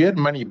recession. If you had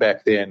money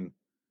back then,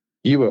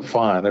 you were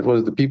fine. It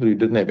was the people who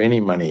didn't have any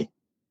money.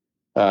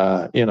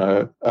 So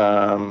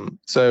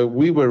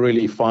we were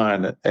really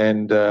fine.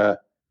 And it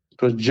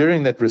was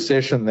during that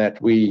recession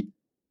that we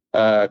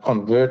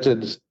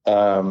converted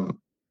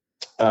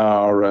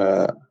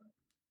our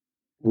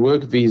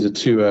work visa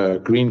to a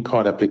green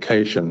card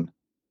application,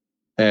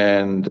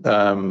 and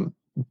I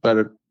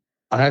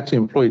had to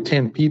employ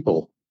 10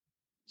 people.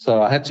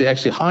 So I had to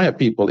actually hire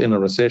people in a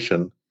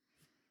recession,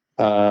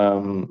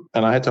 and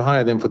I had to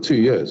hire them for 2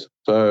 years.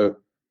 So,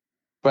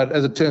 but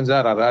as it turns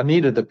out, I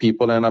needed the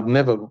people, and I've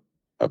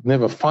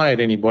never fired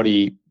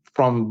anybody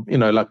from,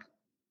 like,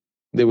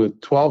 there were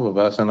 12 of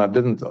us, and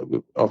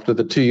after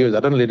the 2 years, I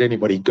didn't let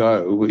anybody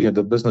go.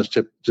 The business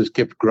just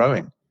kept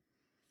growing.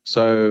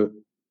 So,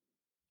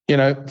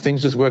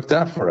 things just worked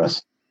out for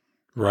us.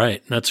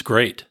 Right. That's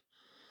great.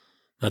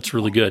 That's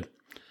really good.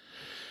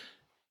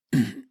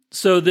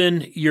 So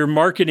then your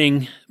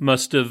marketing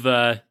must have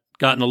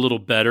gotten a little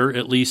better.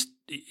 At least,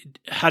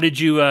 how did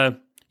you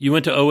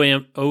went to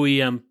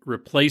OEM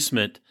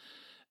replacement,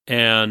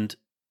 and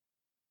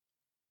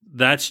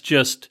that's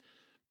just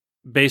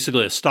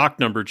basically a stock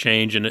number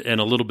change and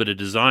a little bit of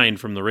design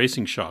from the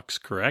racing shocks,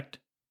 correct?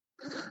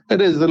 It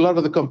is. A lot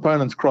of the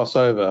components cross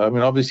over. I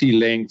mean, obviously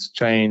lengths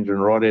change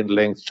and rod end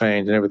lengths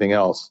change and everything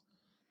else.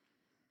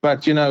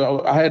 But,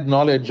 I had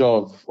knowledge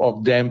of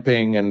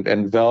damping and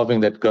valving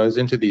that goes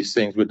into these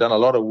things. We've done a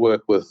lot of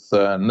work with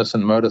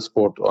Nissan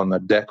Motorsport on the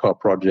Dakar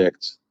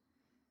project.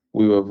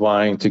 We were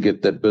vying to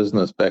get that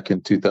business back in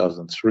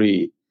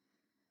 2003.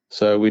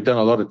 So we've done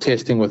a lot of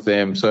testing with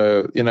them.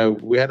 So,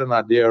 we had an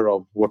idea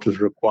of what was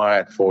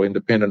required for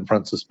independent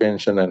front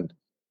suspension and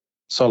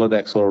solid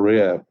axle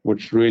rear,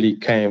 which really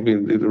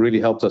it really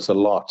helped us a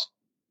lot.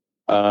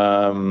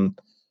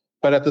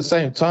 But at the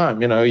same time,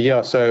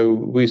 so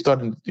we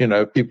started,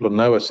 people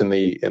know us in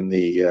the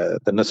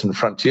Nissan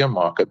Frontier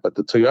market, but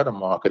the Toyota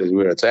market is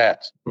where it's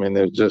at. I mean,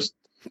 there's just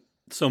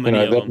so many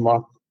of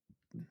them.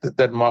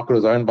 That market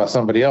was owned by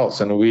somebody else,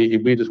 and we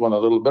just want a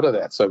little bit of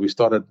that. So we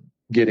started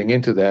getting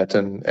into that,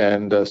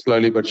 and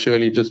slowly but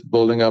surely just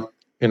building up,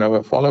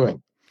 a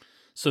following.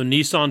 So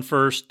Nissan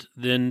first,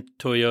 then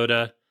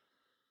Toyota.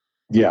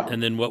 Yeah.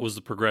 And then what was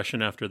the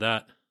progression after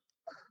that?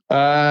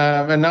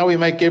 And now we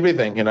make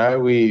everything,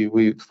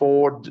 we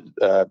Ford,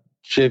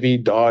 Chevy,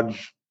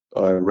 Dodge,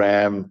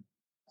 Ram,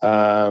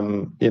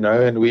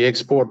 and we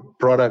export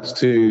products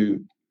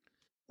to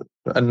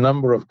a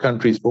number of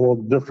countries for all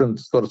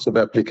different sorts of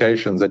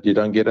applications that you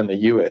don't get in the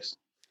US.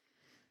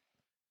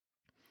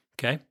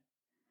 Okay.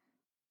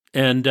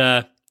 And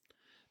are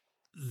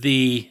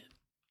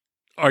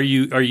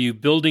you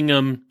building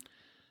them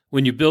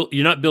when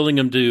you're not building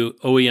them to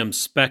OEM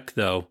spec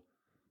though.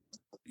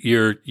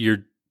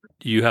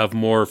 You have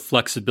more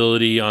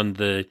flexibility on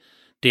the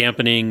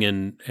dampening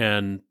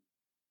and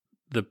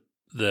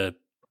the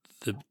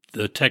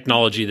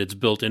technology that's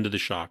built into the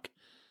shock,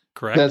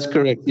 correct? That's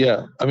correct.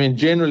 Yeah. I mean,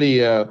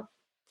 generally, a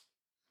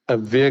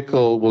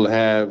vehicle will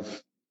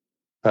have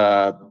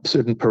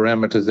certain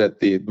parameters that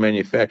the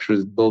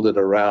manufacturers build it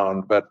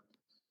around, but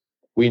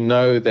we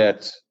know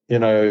that you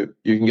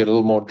can get a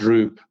little more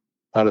droop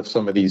out of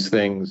some of these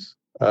things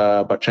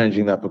by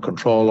changing the upper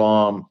control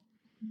arm.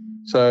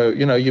 So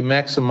you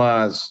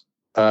maximize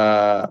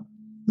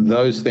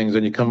those things,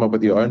 and you come up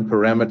with your own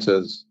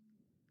parameters,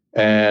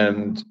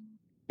 and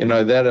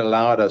that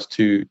allowed us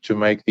to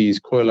make these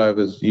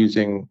coilovers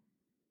using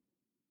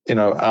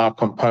our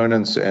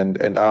components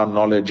and our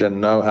knowledge and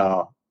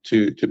know-how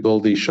to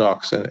build these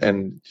shocks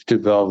and to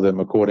valve them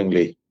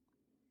accordingly.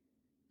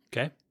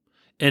 Okay.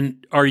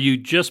 And are you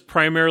just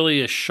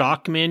primarily a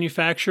shock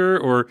manufacturer,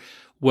 or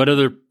what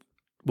other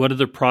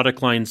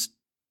product lines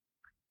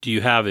do you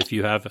have if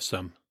you have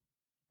some?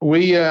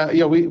 We are.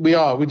 We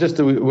are just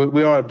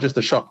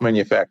a shock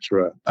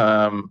manufacturer.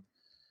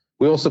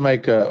 We also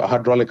make a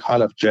hydraulic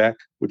high-lift jack,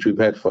 which we've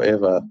had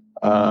forever,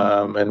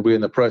 and we're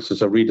in the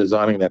process of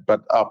redesigning that.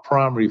 But our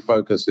primary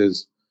focus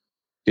is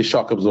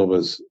shock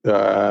absorbers.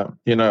 I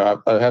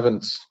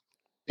haven't.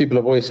 People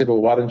have always said,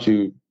 "Well, why don't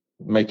you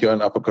make your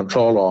own upper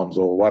control arms,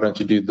 or why don't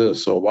you do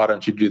this, or why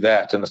don't you do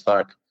that?" And it's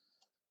like,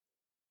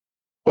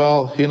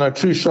 well,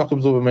 true shock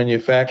absorber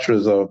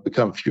manufacturers have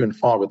become few and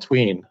far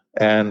between,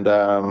 and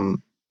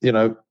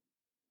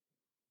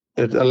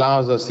it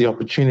allows us the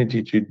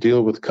opportunity to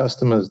deal with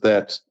customers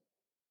that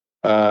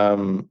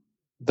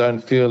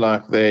don't feel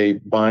like they're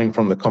buying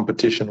from the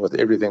competition with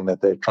everything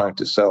that they're trying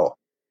to sell.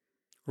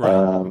 Right.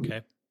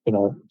 Okay.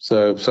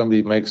 So if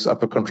somebody makes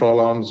upper control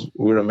arms,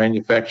 we're a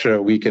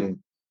manufacturer. We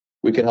can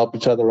help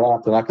each other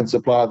out, and I can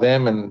supply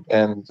them, and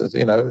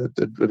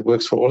it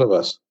works for all of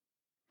us.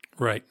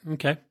 Right.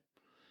 Okay.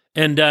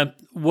 And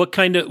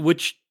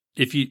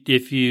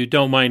if you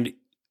don't mind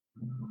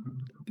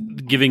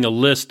giving a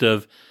list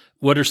of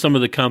what are some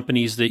of the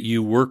companies that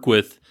you work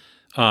with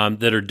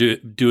that are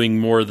doing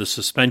more of the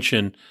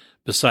suspension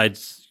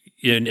besides,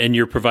 and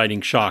you're providing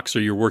shocks,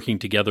 or you're working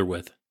together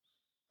with?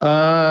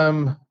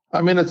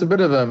 I mean, it's a bit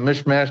of a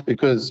mishmash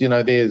because,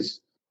 there's,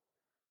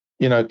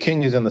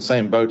 King is in the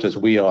same boat as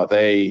we are.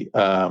 They,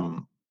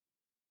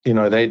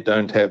 they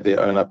don't have their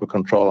own upper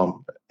control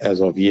arm as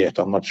of yet.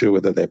 I'm not sure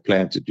whether they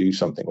plan to do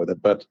something with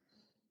it, but,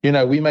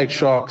 we make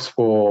shocks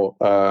for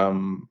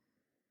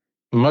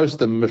most of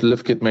the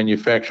lift kit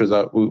manufacturers.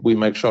 We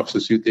make shocks to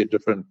suit their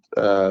different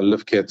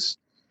lift kits.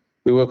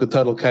 We work with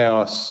Total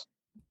Chaos.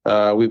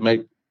 We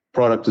make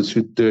product to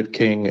suit Dirt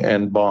King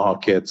and Baja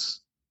kits.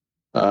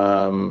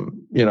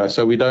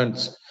 So we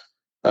don't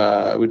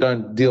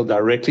deal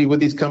directly with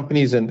these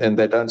companies, and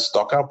they don't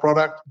stock our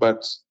product,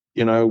 but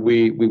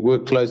we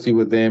work closely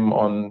with them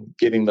on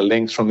getting the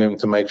links from them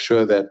to make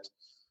sure that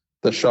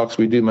the shocks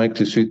we do make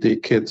to suit their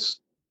kits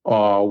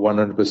are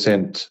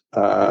 100%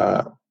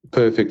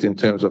 perfect in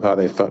terms of how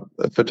they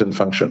fit and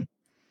function.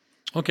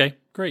 Okay,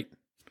 great.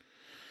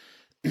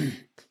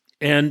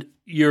 And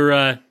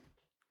your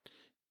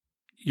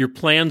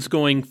plans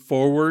going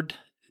forward,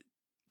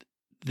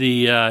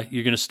 you're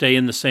going to stay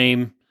in the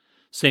same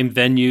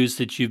venues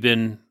that you've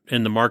been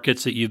in, the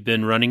markets that you've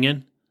been running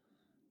in?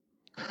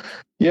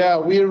 Yeah,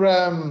 we're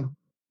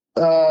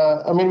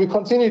we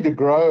continue to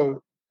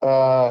grow,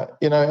 and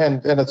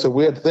it's a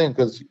weird thing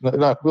because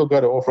we'll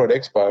go to Off-Road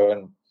Expo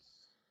and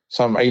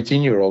some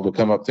 18-year-old will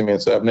come up to me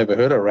and say, I've never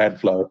heard of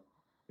Radflo,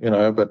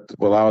 but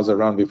I was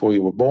around before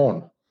you were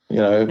born,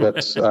 but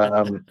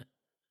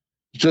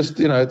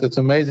it's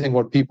amazing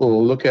what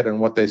people look at and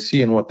what they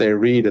see and what they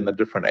read in the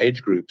different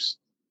age groups.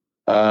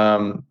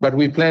 But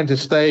we plan to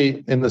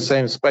stay in the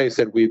same space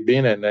that we've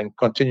been in and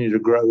continue to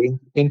grow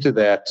into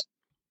that,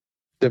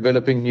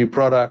 developing new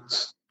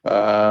products. We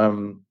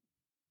were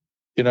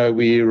in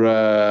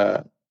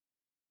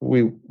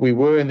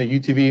the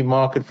UTV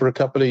market for a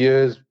couple of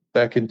years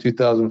back in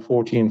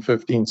 2014,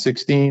 15,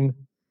 16.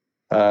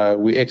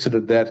 We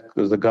exited that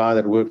because the guy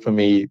that worked for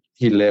me,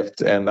 he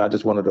left, and I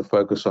just wanted to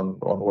focus on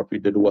what we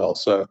did well.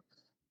 So,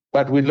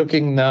 but we're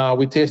looking now,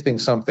 we're testing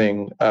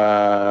something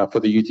for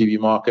the UTV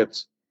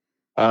market.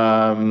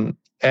 And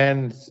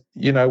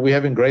we're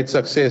having great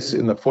success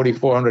in the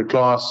 4400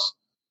 class,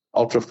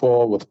 Ultra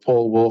 4 with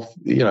Paul Wolf.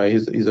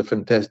 He's a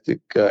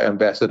fantastic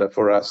ambassador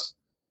for us.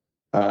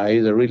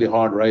 He's a really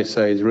hard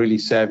racer. He's really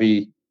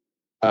savvy.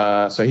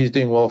 So he's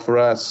doing well for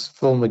us.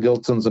 Phil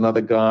McGilton's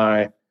another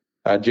guy.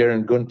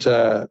 Jaron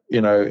Gunter,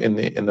 in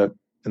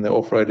the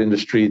off-road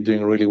industry,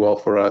 doing really well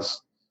for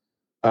us.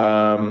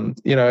 And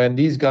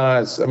these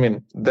guys,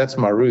 that's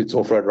my roots,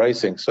 off-road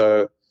racing.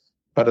 So,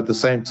 but at the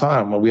same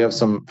time, we have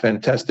some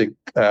fantastic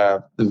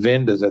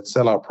vendors that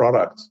sell our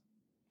products.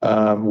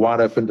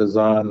 Wide Open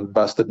Design,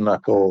 Busted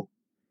Knuckle,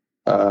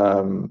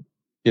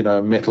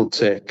 Metal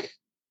Tech.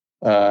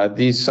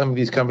 Some of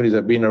these companies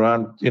have been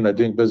around,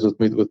 doing business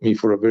with me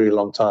for a very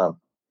long time.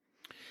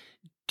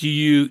 Do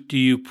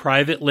you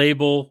private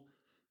label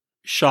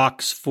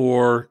shocks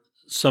for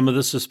some of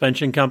the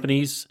suspension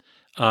companies?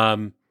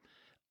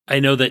 I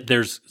know that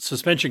there's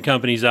suspension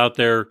companies out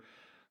there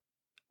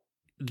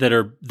that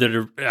are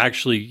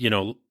actually,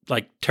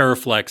 like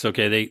Terraflex.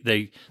 Okay,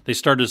 they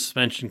started a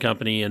suspension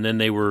company and then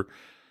they were,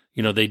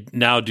 they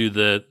now do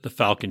the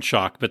Falcon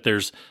shock. But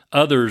there's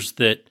others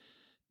that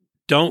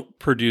don't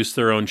produce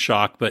their own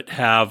shock but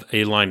have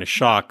a line of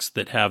shocks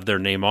that have their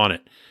name on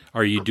it.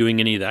 Are you doing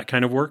any of that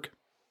kind of work?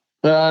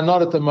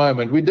 Not at the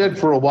moment. We did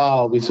for a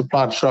while. We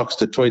supplied shocks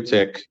to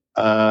Toytech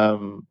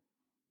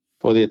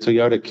for their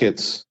Toyota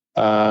kits,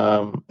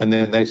 and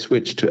then they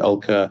switched to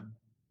Elka.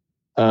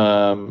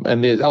 And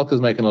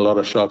Elka's making a lot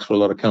of shocks for a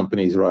lot of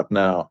companies right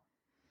now.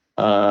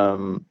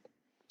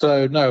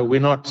 So no, we're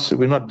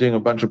not doing a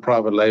bunch of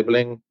private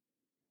labeling.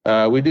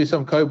 We do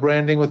some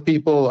co-branding with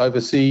people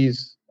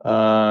overseas,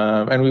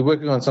 and we're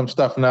working on some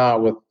stuff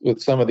now with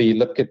some of the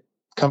lip kit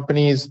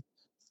companies,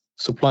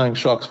 supplying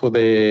shocks for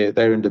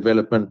they're in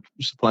development,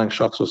 supplying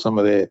shocks for some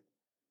of their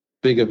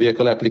bigger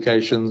vehicle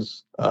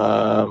applications.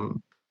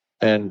 And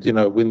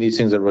when these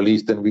things are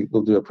released, then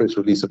we'll do a press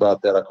release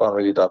about that. I can't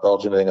really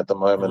divulge anything at the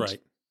moment. Right.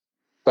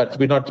 But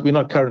we're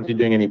not currently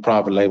doing any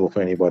private label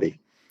for anybody.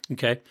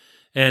 Okay.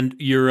 And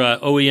your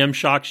OEM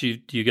shocks,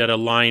 you got a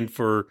line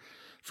for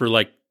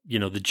like, the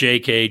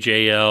JK,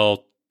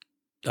 JL,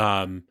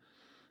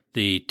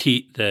 the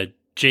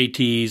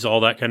JTs,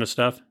 all that kind of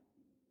stuff?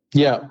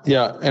 Yeah.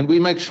 And we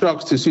make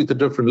shocks to suit the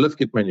different lift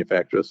kit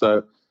manufacturers.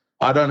 So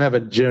I don't have a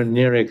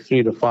generic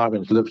 3 to 5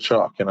 inch lift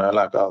shock.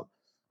 Like I'll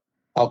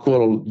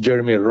call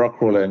Jeremy at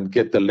Rockroller and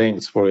get the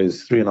lengths for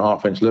his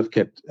 3.5 inch lift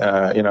kit.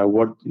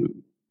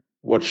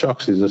 What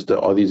shocks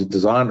are these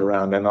designed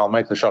around? And I'll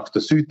make the shocks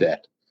to suit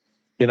that.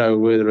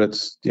 Whether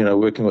it's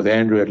working with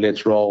Andrew at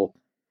Let's Roll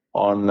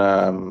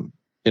on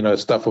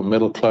stuff for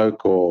Metal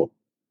Cloak or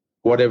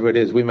whatever it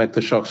is, we make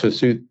the shocks to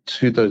suit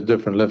those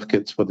different lift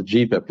kits for the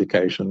Jeep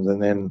applications.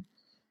 And then,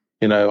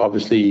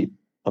 obviously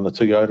on the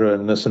Toyota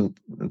and Nissan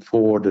and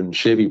Ford and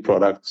Chevy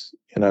products,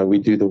 we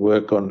do the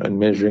work on and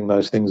measuring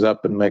those things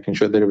up and making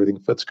sure that everything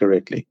fits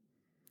correctly.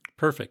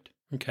 Perfect.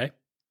 Okay.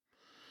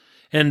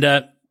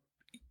 And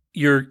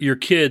your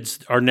kids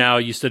are now,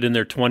 you said, in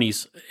their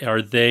 20s.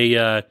 Are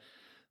they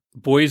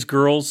boys,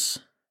 girls?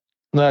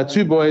 No,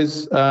 2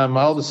 boys.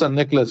 My oldest son,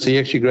 Nicholas, he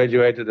actually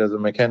graduated as a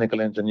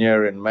mechanical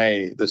engineer in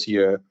May this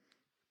year,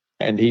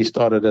 and he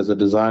started as a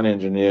design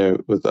engineer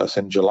with us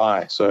in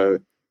July. So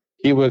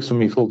he works for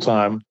me full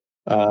time.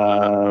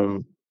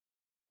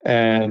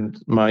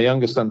 And my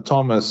youngest son,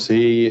 Thomas,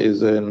 he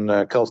is in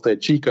Cal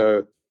State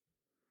Chico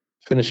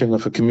finishing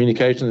with a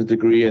communications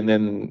degree, and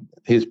then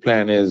his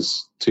plan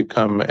is to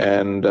come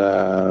and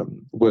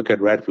work at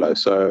Radflo.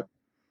 So,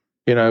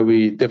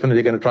 we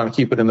definitely going to try and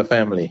keep it in the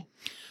family.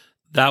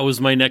 That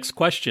was my next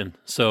question.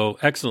 So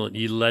excellent.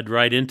 You led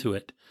right into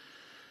it.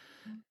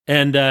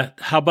 And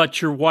how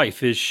about your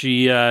wife? Is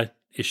she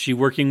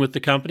working with the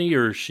company,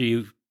 or is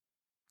she?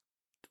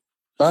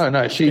 Oh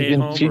no,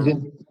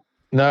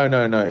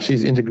 no. She's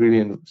She's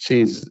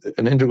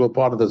an integral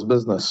part of this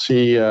business.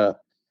 She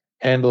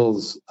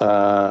handles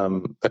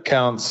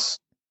accounts,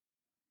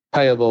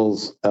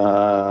 payables,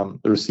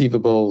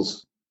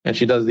 receivables, and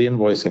she does the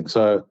invoicing.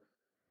 So,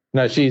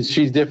 no,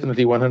 she's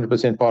definitely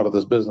 100% part of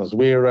this business.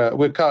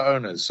 We're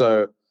co-owners,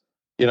 so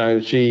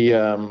she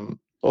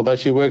although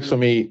she works for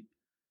me,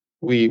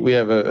 we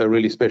have a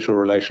really special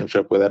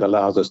relationship where that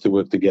allows us to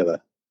work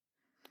together.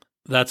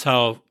 That's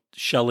how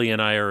Shelley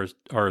and I are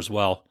as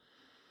well.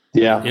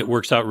 Yeah, it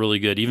works out really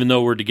good. Even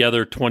though we're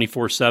together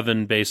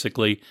 24/7,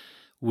 basically,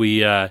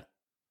 we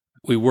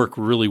work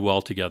really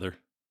well together.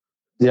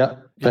 Yeah,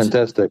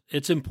 fantastic.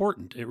 It's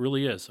important. It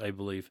really is, I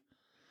believe.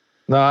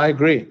 No, I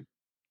agree.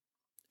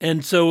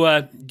 And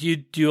so,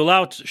 do you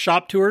allow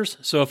shop tours?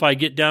 So if I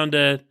get down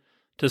to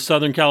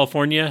Southern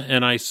California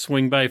and I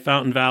swing by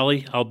Fountain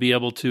Valley, I'll be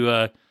able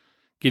to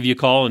give you a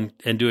call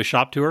and do a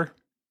shop tour?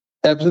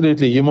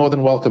 Absolutely. You're more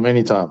than welcome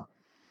anytime.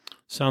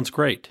 Sounds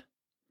great.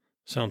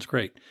 Sounds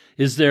great.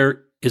 Is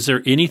there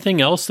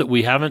anything else that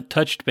we haven't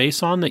touched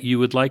base on that you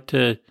would like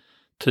to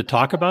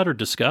talk about or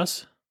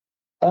discuss?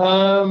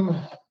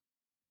 I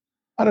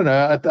don't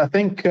know. I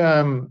think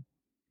a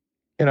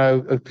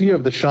few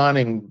of the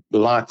shining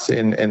lights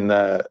in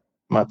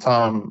my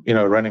time,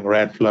 running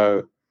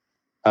Radflo,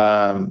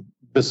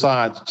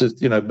 besides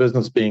just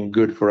business being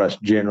good for us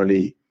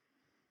generally.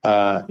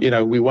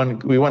 We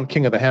won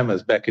King of the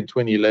Hammers back in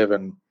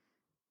 2011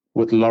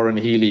 with Lauren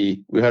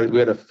Healy. We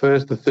had a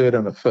first, a third,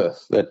 and a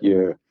fifth that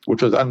year,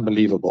 which was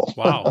unbelievable.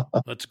 Wow,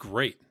 that's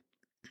great.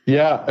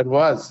 Yeah, it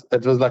was.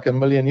 It was like a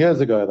million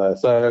years ago, though.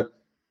 So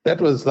that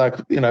was like,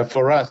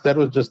 for us, that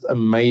was just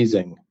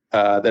amazing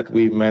that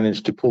we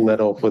managed to pull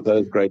that off with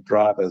those great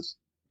drivers.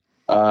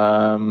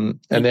 And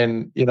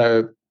then,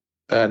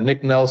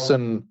 Nick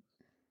Nelson,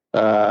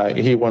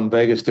 he won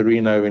Vegas to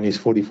Reno in his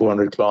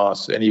 4400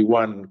 class, and he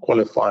won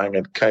qualifying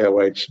at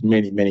KOH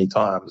many, many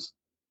times.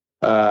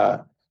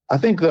 I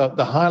think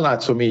the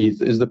highlights for me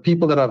is the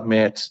people that I've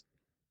met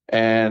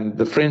and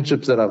the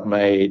friendships that I've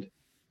made,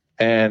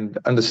 and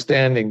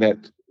understanding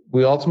that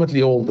we're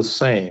ultimately all the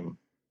same,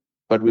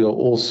 but we are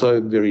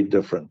also very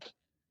different.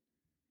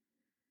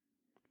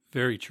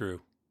 Very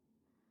true.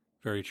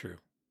 Very true.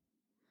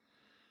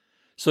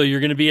 So you're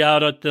going to be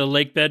out at the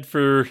lake bed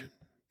for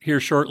here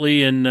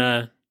shortly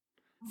in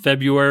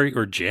February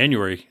or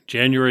January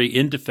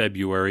into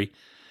February.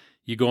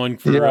 You going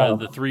for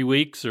the 3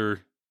 weeks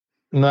or?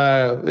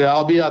 No,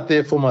 I'll be out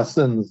there for my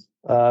sins.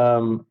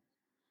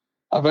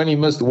 I've only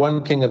missed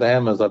one King of the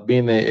Hammers. I've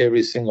been there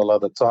every single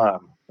other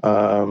time.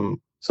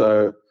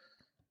 So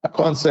I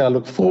can't say I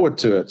look forward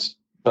to it,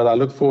 but I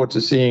look forward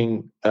to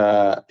seeing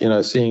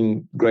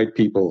great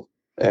people.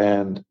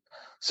 And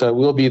so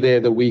we'll be there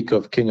the week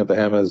of King of the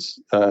Hammers,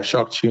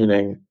 shock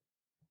tuning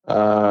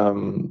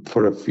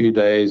for a few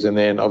days, and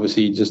then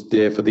obviously just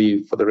there for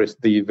the rest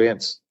of the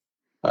events.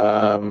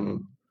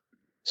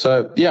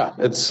 So yeah,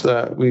 it's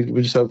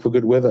we just hope for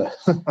good weather.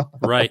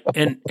 Right,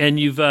 and I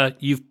read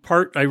that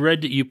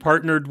you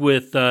partnered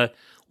with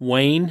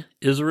Wayne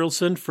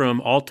Israelson from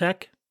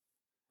Alltech.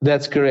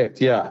 That's correct.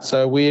 Yeah.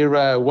 So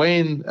we're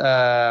Wayne.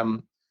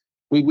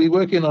 We're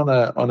working on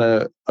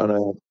an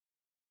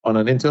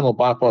internal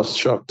bypass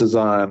shock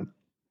design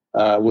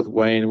with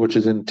Wayne, which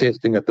is in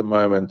testing at the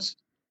moment.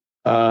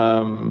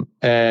 And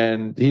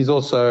he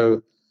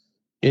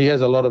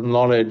has a lot of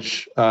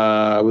knowledge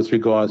with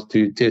regards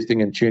to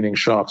testing and tuning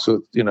shocks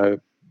with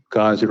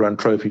guys who run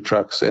trophy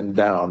trucks and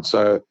down.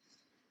 So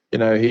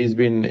he's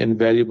been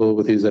invaluable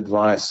with his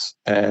advice.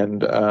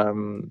 And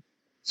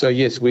so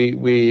yes,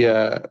 we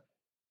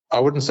I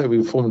wouldn't say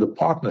we formed a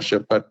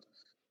partnership, but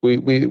we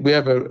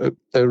have a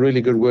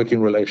really good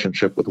working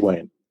relationship with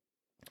Wayne.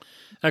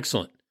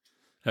 Excellent.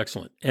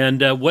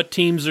 And what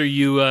teams are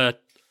you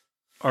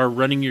are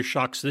running your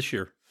shocks this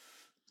year?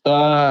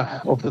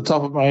 Off the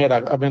top of my head,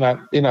 I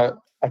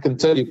can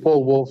tell you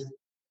Paul Wolf,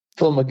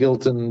 Phil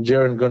McGilton,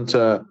 Jaron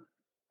Gunter,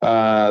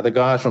 the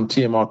guys from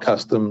TMR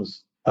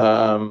Customs.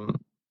 I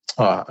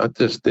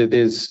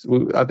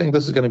think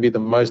this is going to be the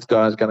most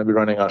guys going to be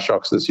running our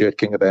shocks this year at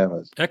King of the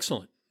Hammers.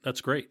 Excellent.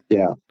 That's great.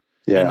 Yeah.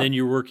 And then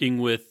you're working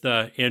with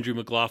Andrew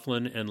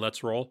McLaughlin and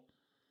Let's Roll?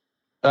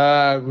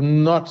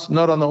 Not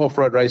on the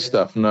off-road race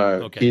stuff,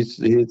 no. Okay.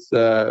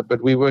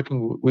 But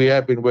we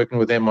have been working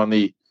with him on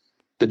the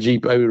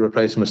Jeep OE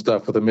replacement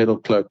stuff for the metal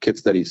cloak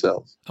kits that he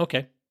sells.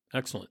 Okay.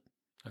 Excellent.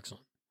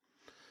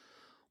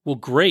 Well,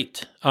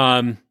 great.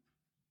 I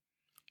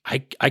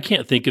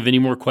can't think of any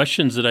more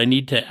questions that I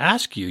need to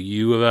ask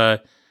you.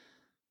 I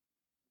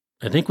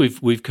think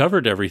we've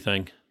covered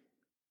everything.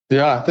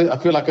 Yeah, I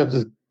feel like I've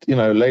just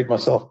laid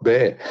myself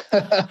bare.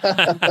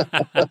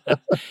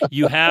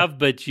 You have,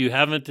 but you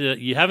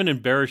haven't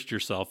embarrassed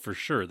yourself for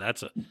sure.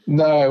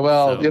 No.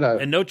 Well,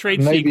 and no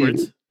trade maybe,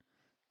 secrets.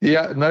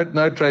 Yeah,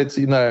 no trades.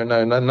 No,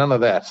 none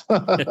of that.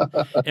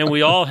 And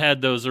we all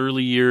had those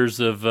early years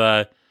of,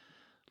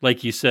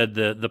 like you said,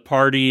 the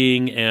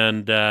partying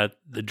and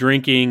the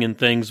drinking and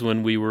things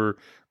when we were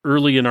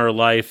early in our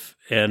life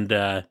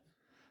and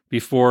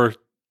before,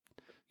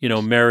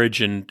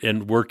 marriage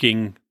and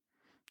working,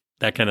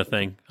 that kind of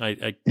thing.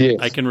 Yes.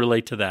 I can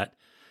relate to that.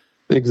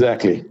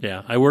 Exactly.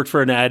 Yeah, I worked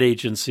for an ad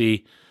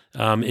agency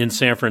in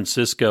San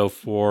Francisco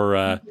for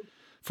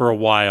a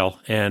while,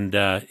 and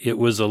it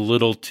was a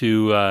little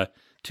too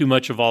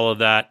much of all of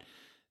that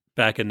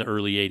back in the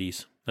early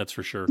 80s. That's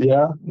for sure.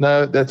 Yeah,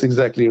 no, that's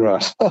exactly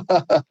right.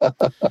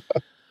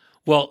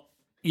 Well,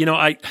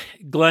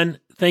 Glenn,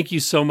 thank you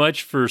so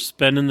much for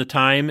spending the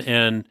time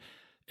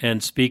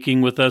and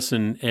speaking with us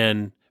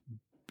and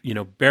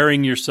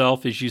bearing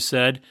yourself, as you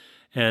said.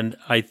 And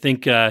I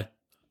think a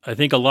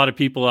lot of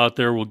people out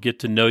there will get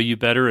to know you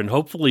better, and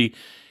hopefully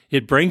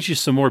it brings you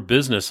some more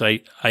business. I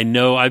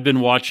know I've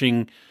been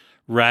watching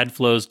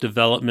Radflo's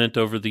development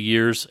over the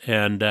years,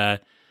 and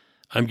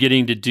I'm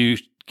getting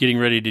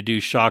ready to do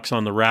shocks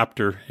on the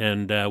Raptor.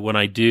 And when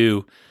I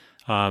do,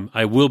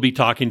 I will be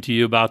talking to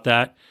you about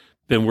that.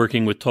 Been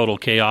working with Total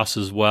Chaos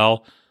as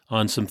well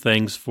on some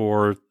things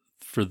for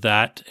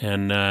that,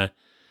 and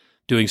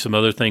doing some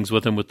other things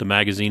with them with the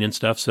magazine and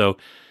stuff. So,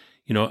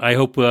 I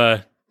hope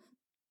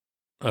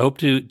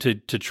to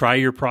try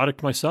your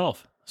product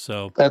myself.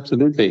 So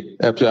Absolutely.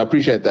 I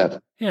appreciate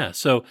that. Yeah.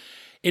 So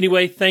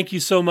anyway, thank you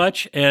so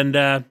much. And,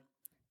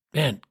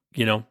 man,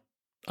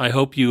 I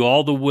hope you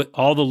all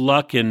the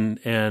luck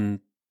and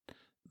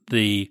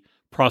the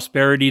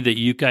prosperity that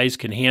you guys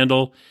can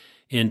handle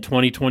in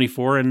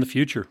 2024 and the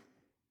future.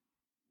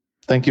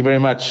 Thank you very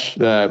much,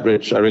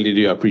 Rich. I really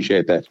do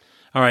appreciate that.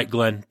 All right,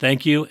 Glenn.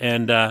 Thank you.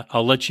 And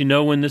I'll let you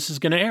know when this is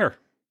going to air.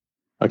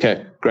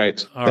 Okay,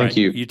 great. Thank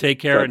you. You take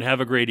care and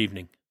have a great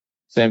evening.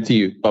 Same to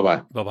you.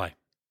 Bye-bye. Bye-bye.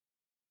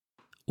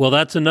 Well,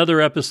 that's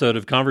another episode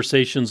of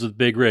Conversations with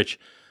Big Rich.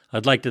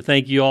 I'd like to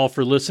thank you all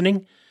for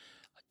listening.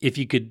 If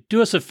you could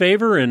do us a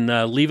favor and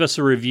leave us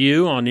a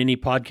review on any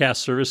podcast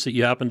service that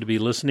you happen to be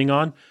listening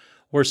on,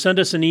 or send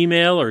us an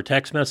email or a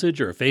text message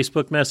or a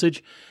Facebook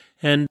message,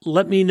 and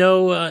let me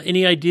know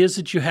any ideas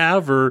that you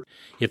have, or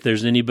if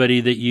there's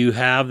anybody that you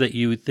have that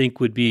you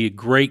think would be a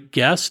great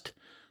guest,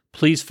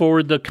 please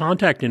forward the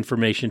contact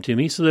information to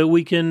me so that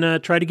we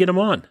can try to get them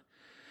on.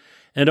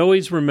 And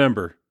always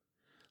remember,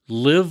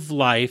 live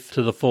life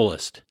to the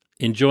fullest.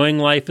 Enjoying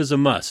life is a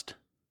must.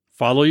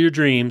 Follow your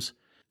dreams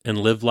and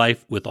live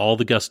life with all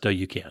the gusto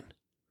you can.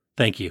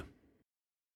 Thank you.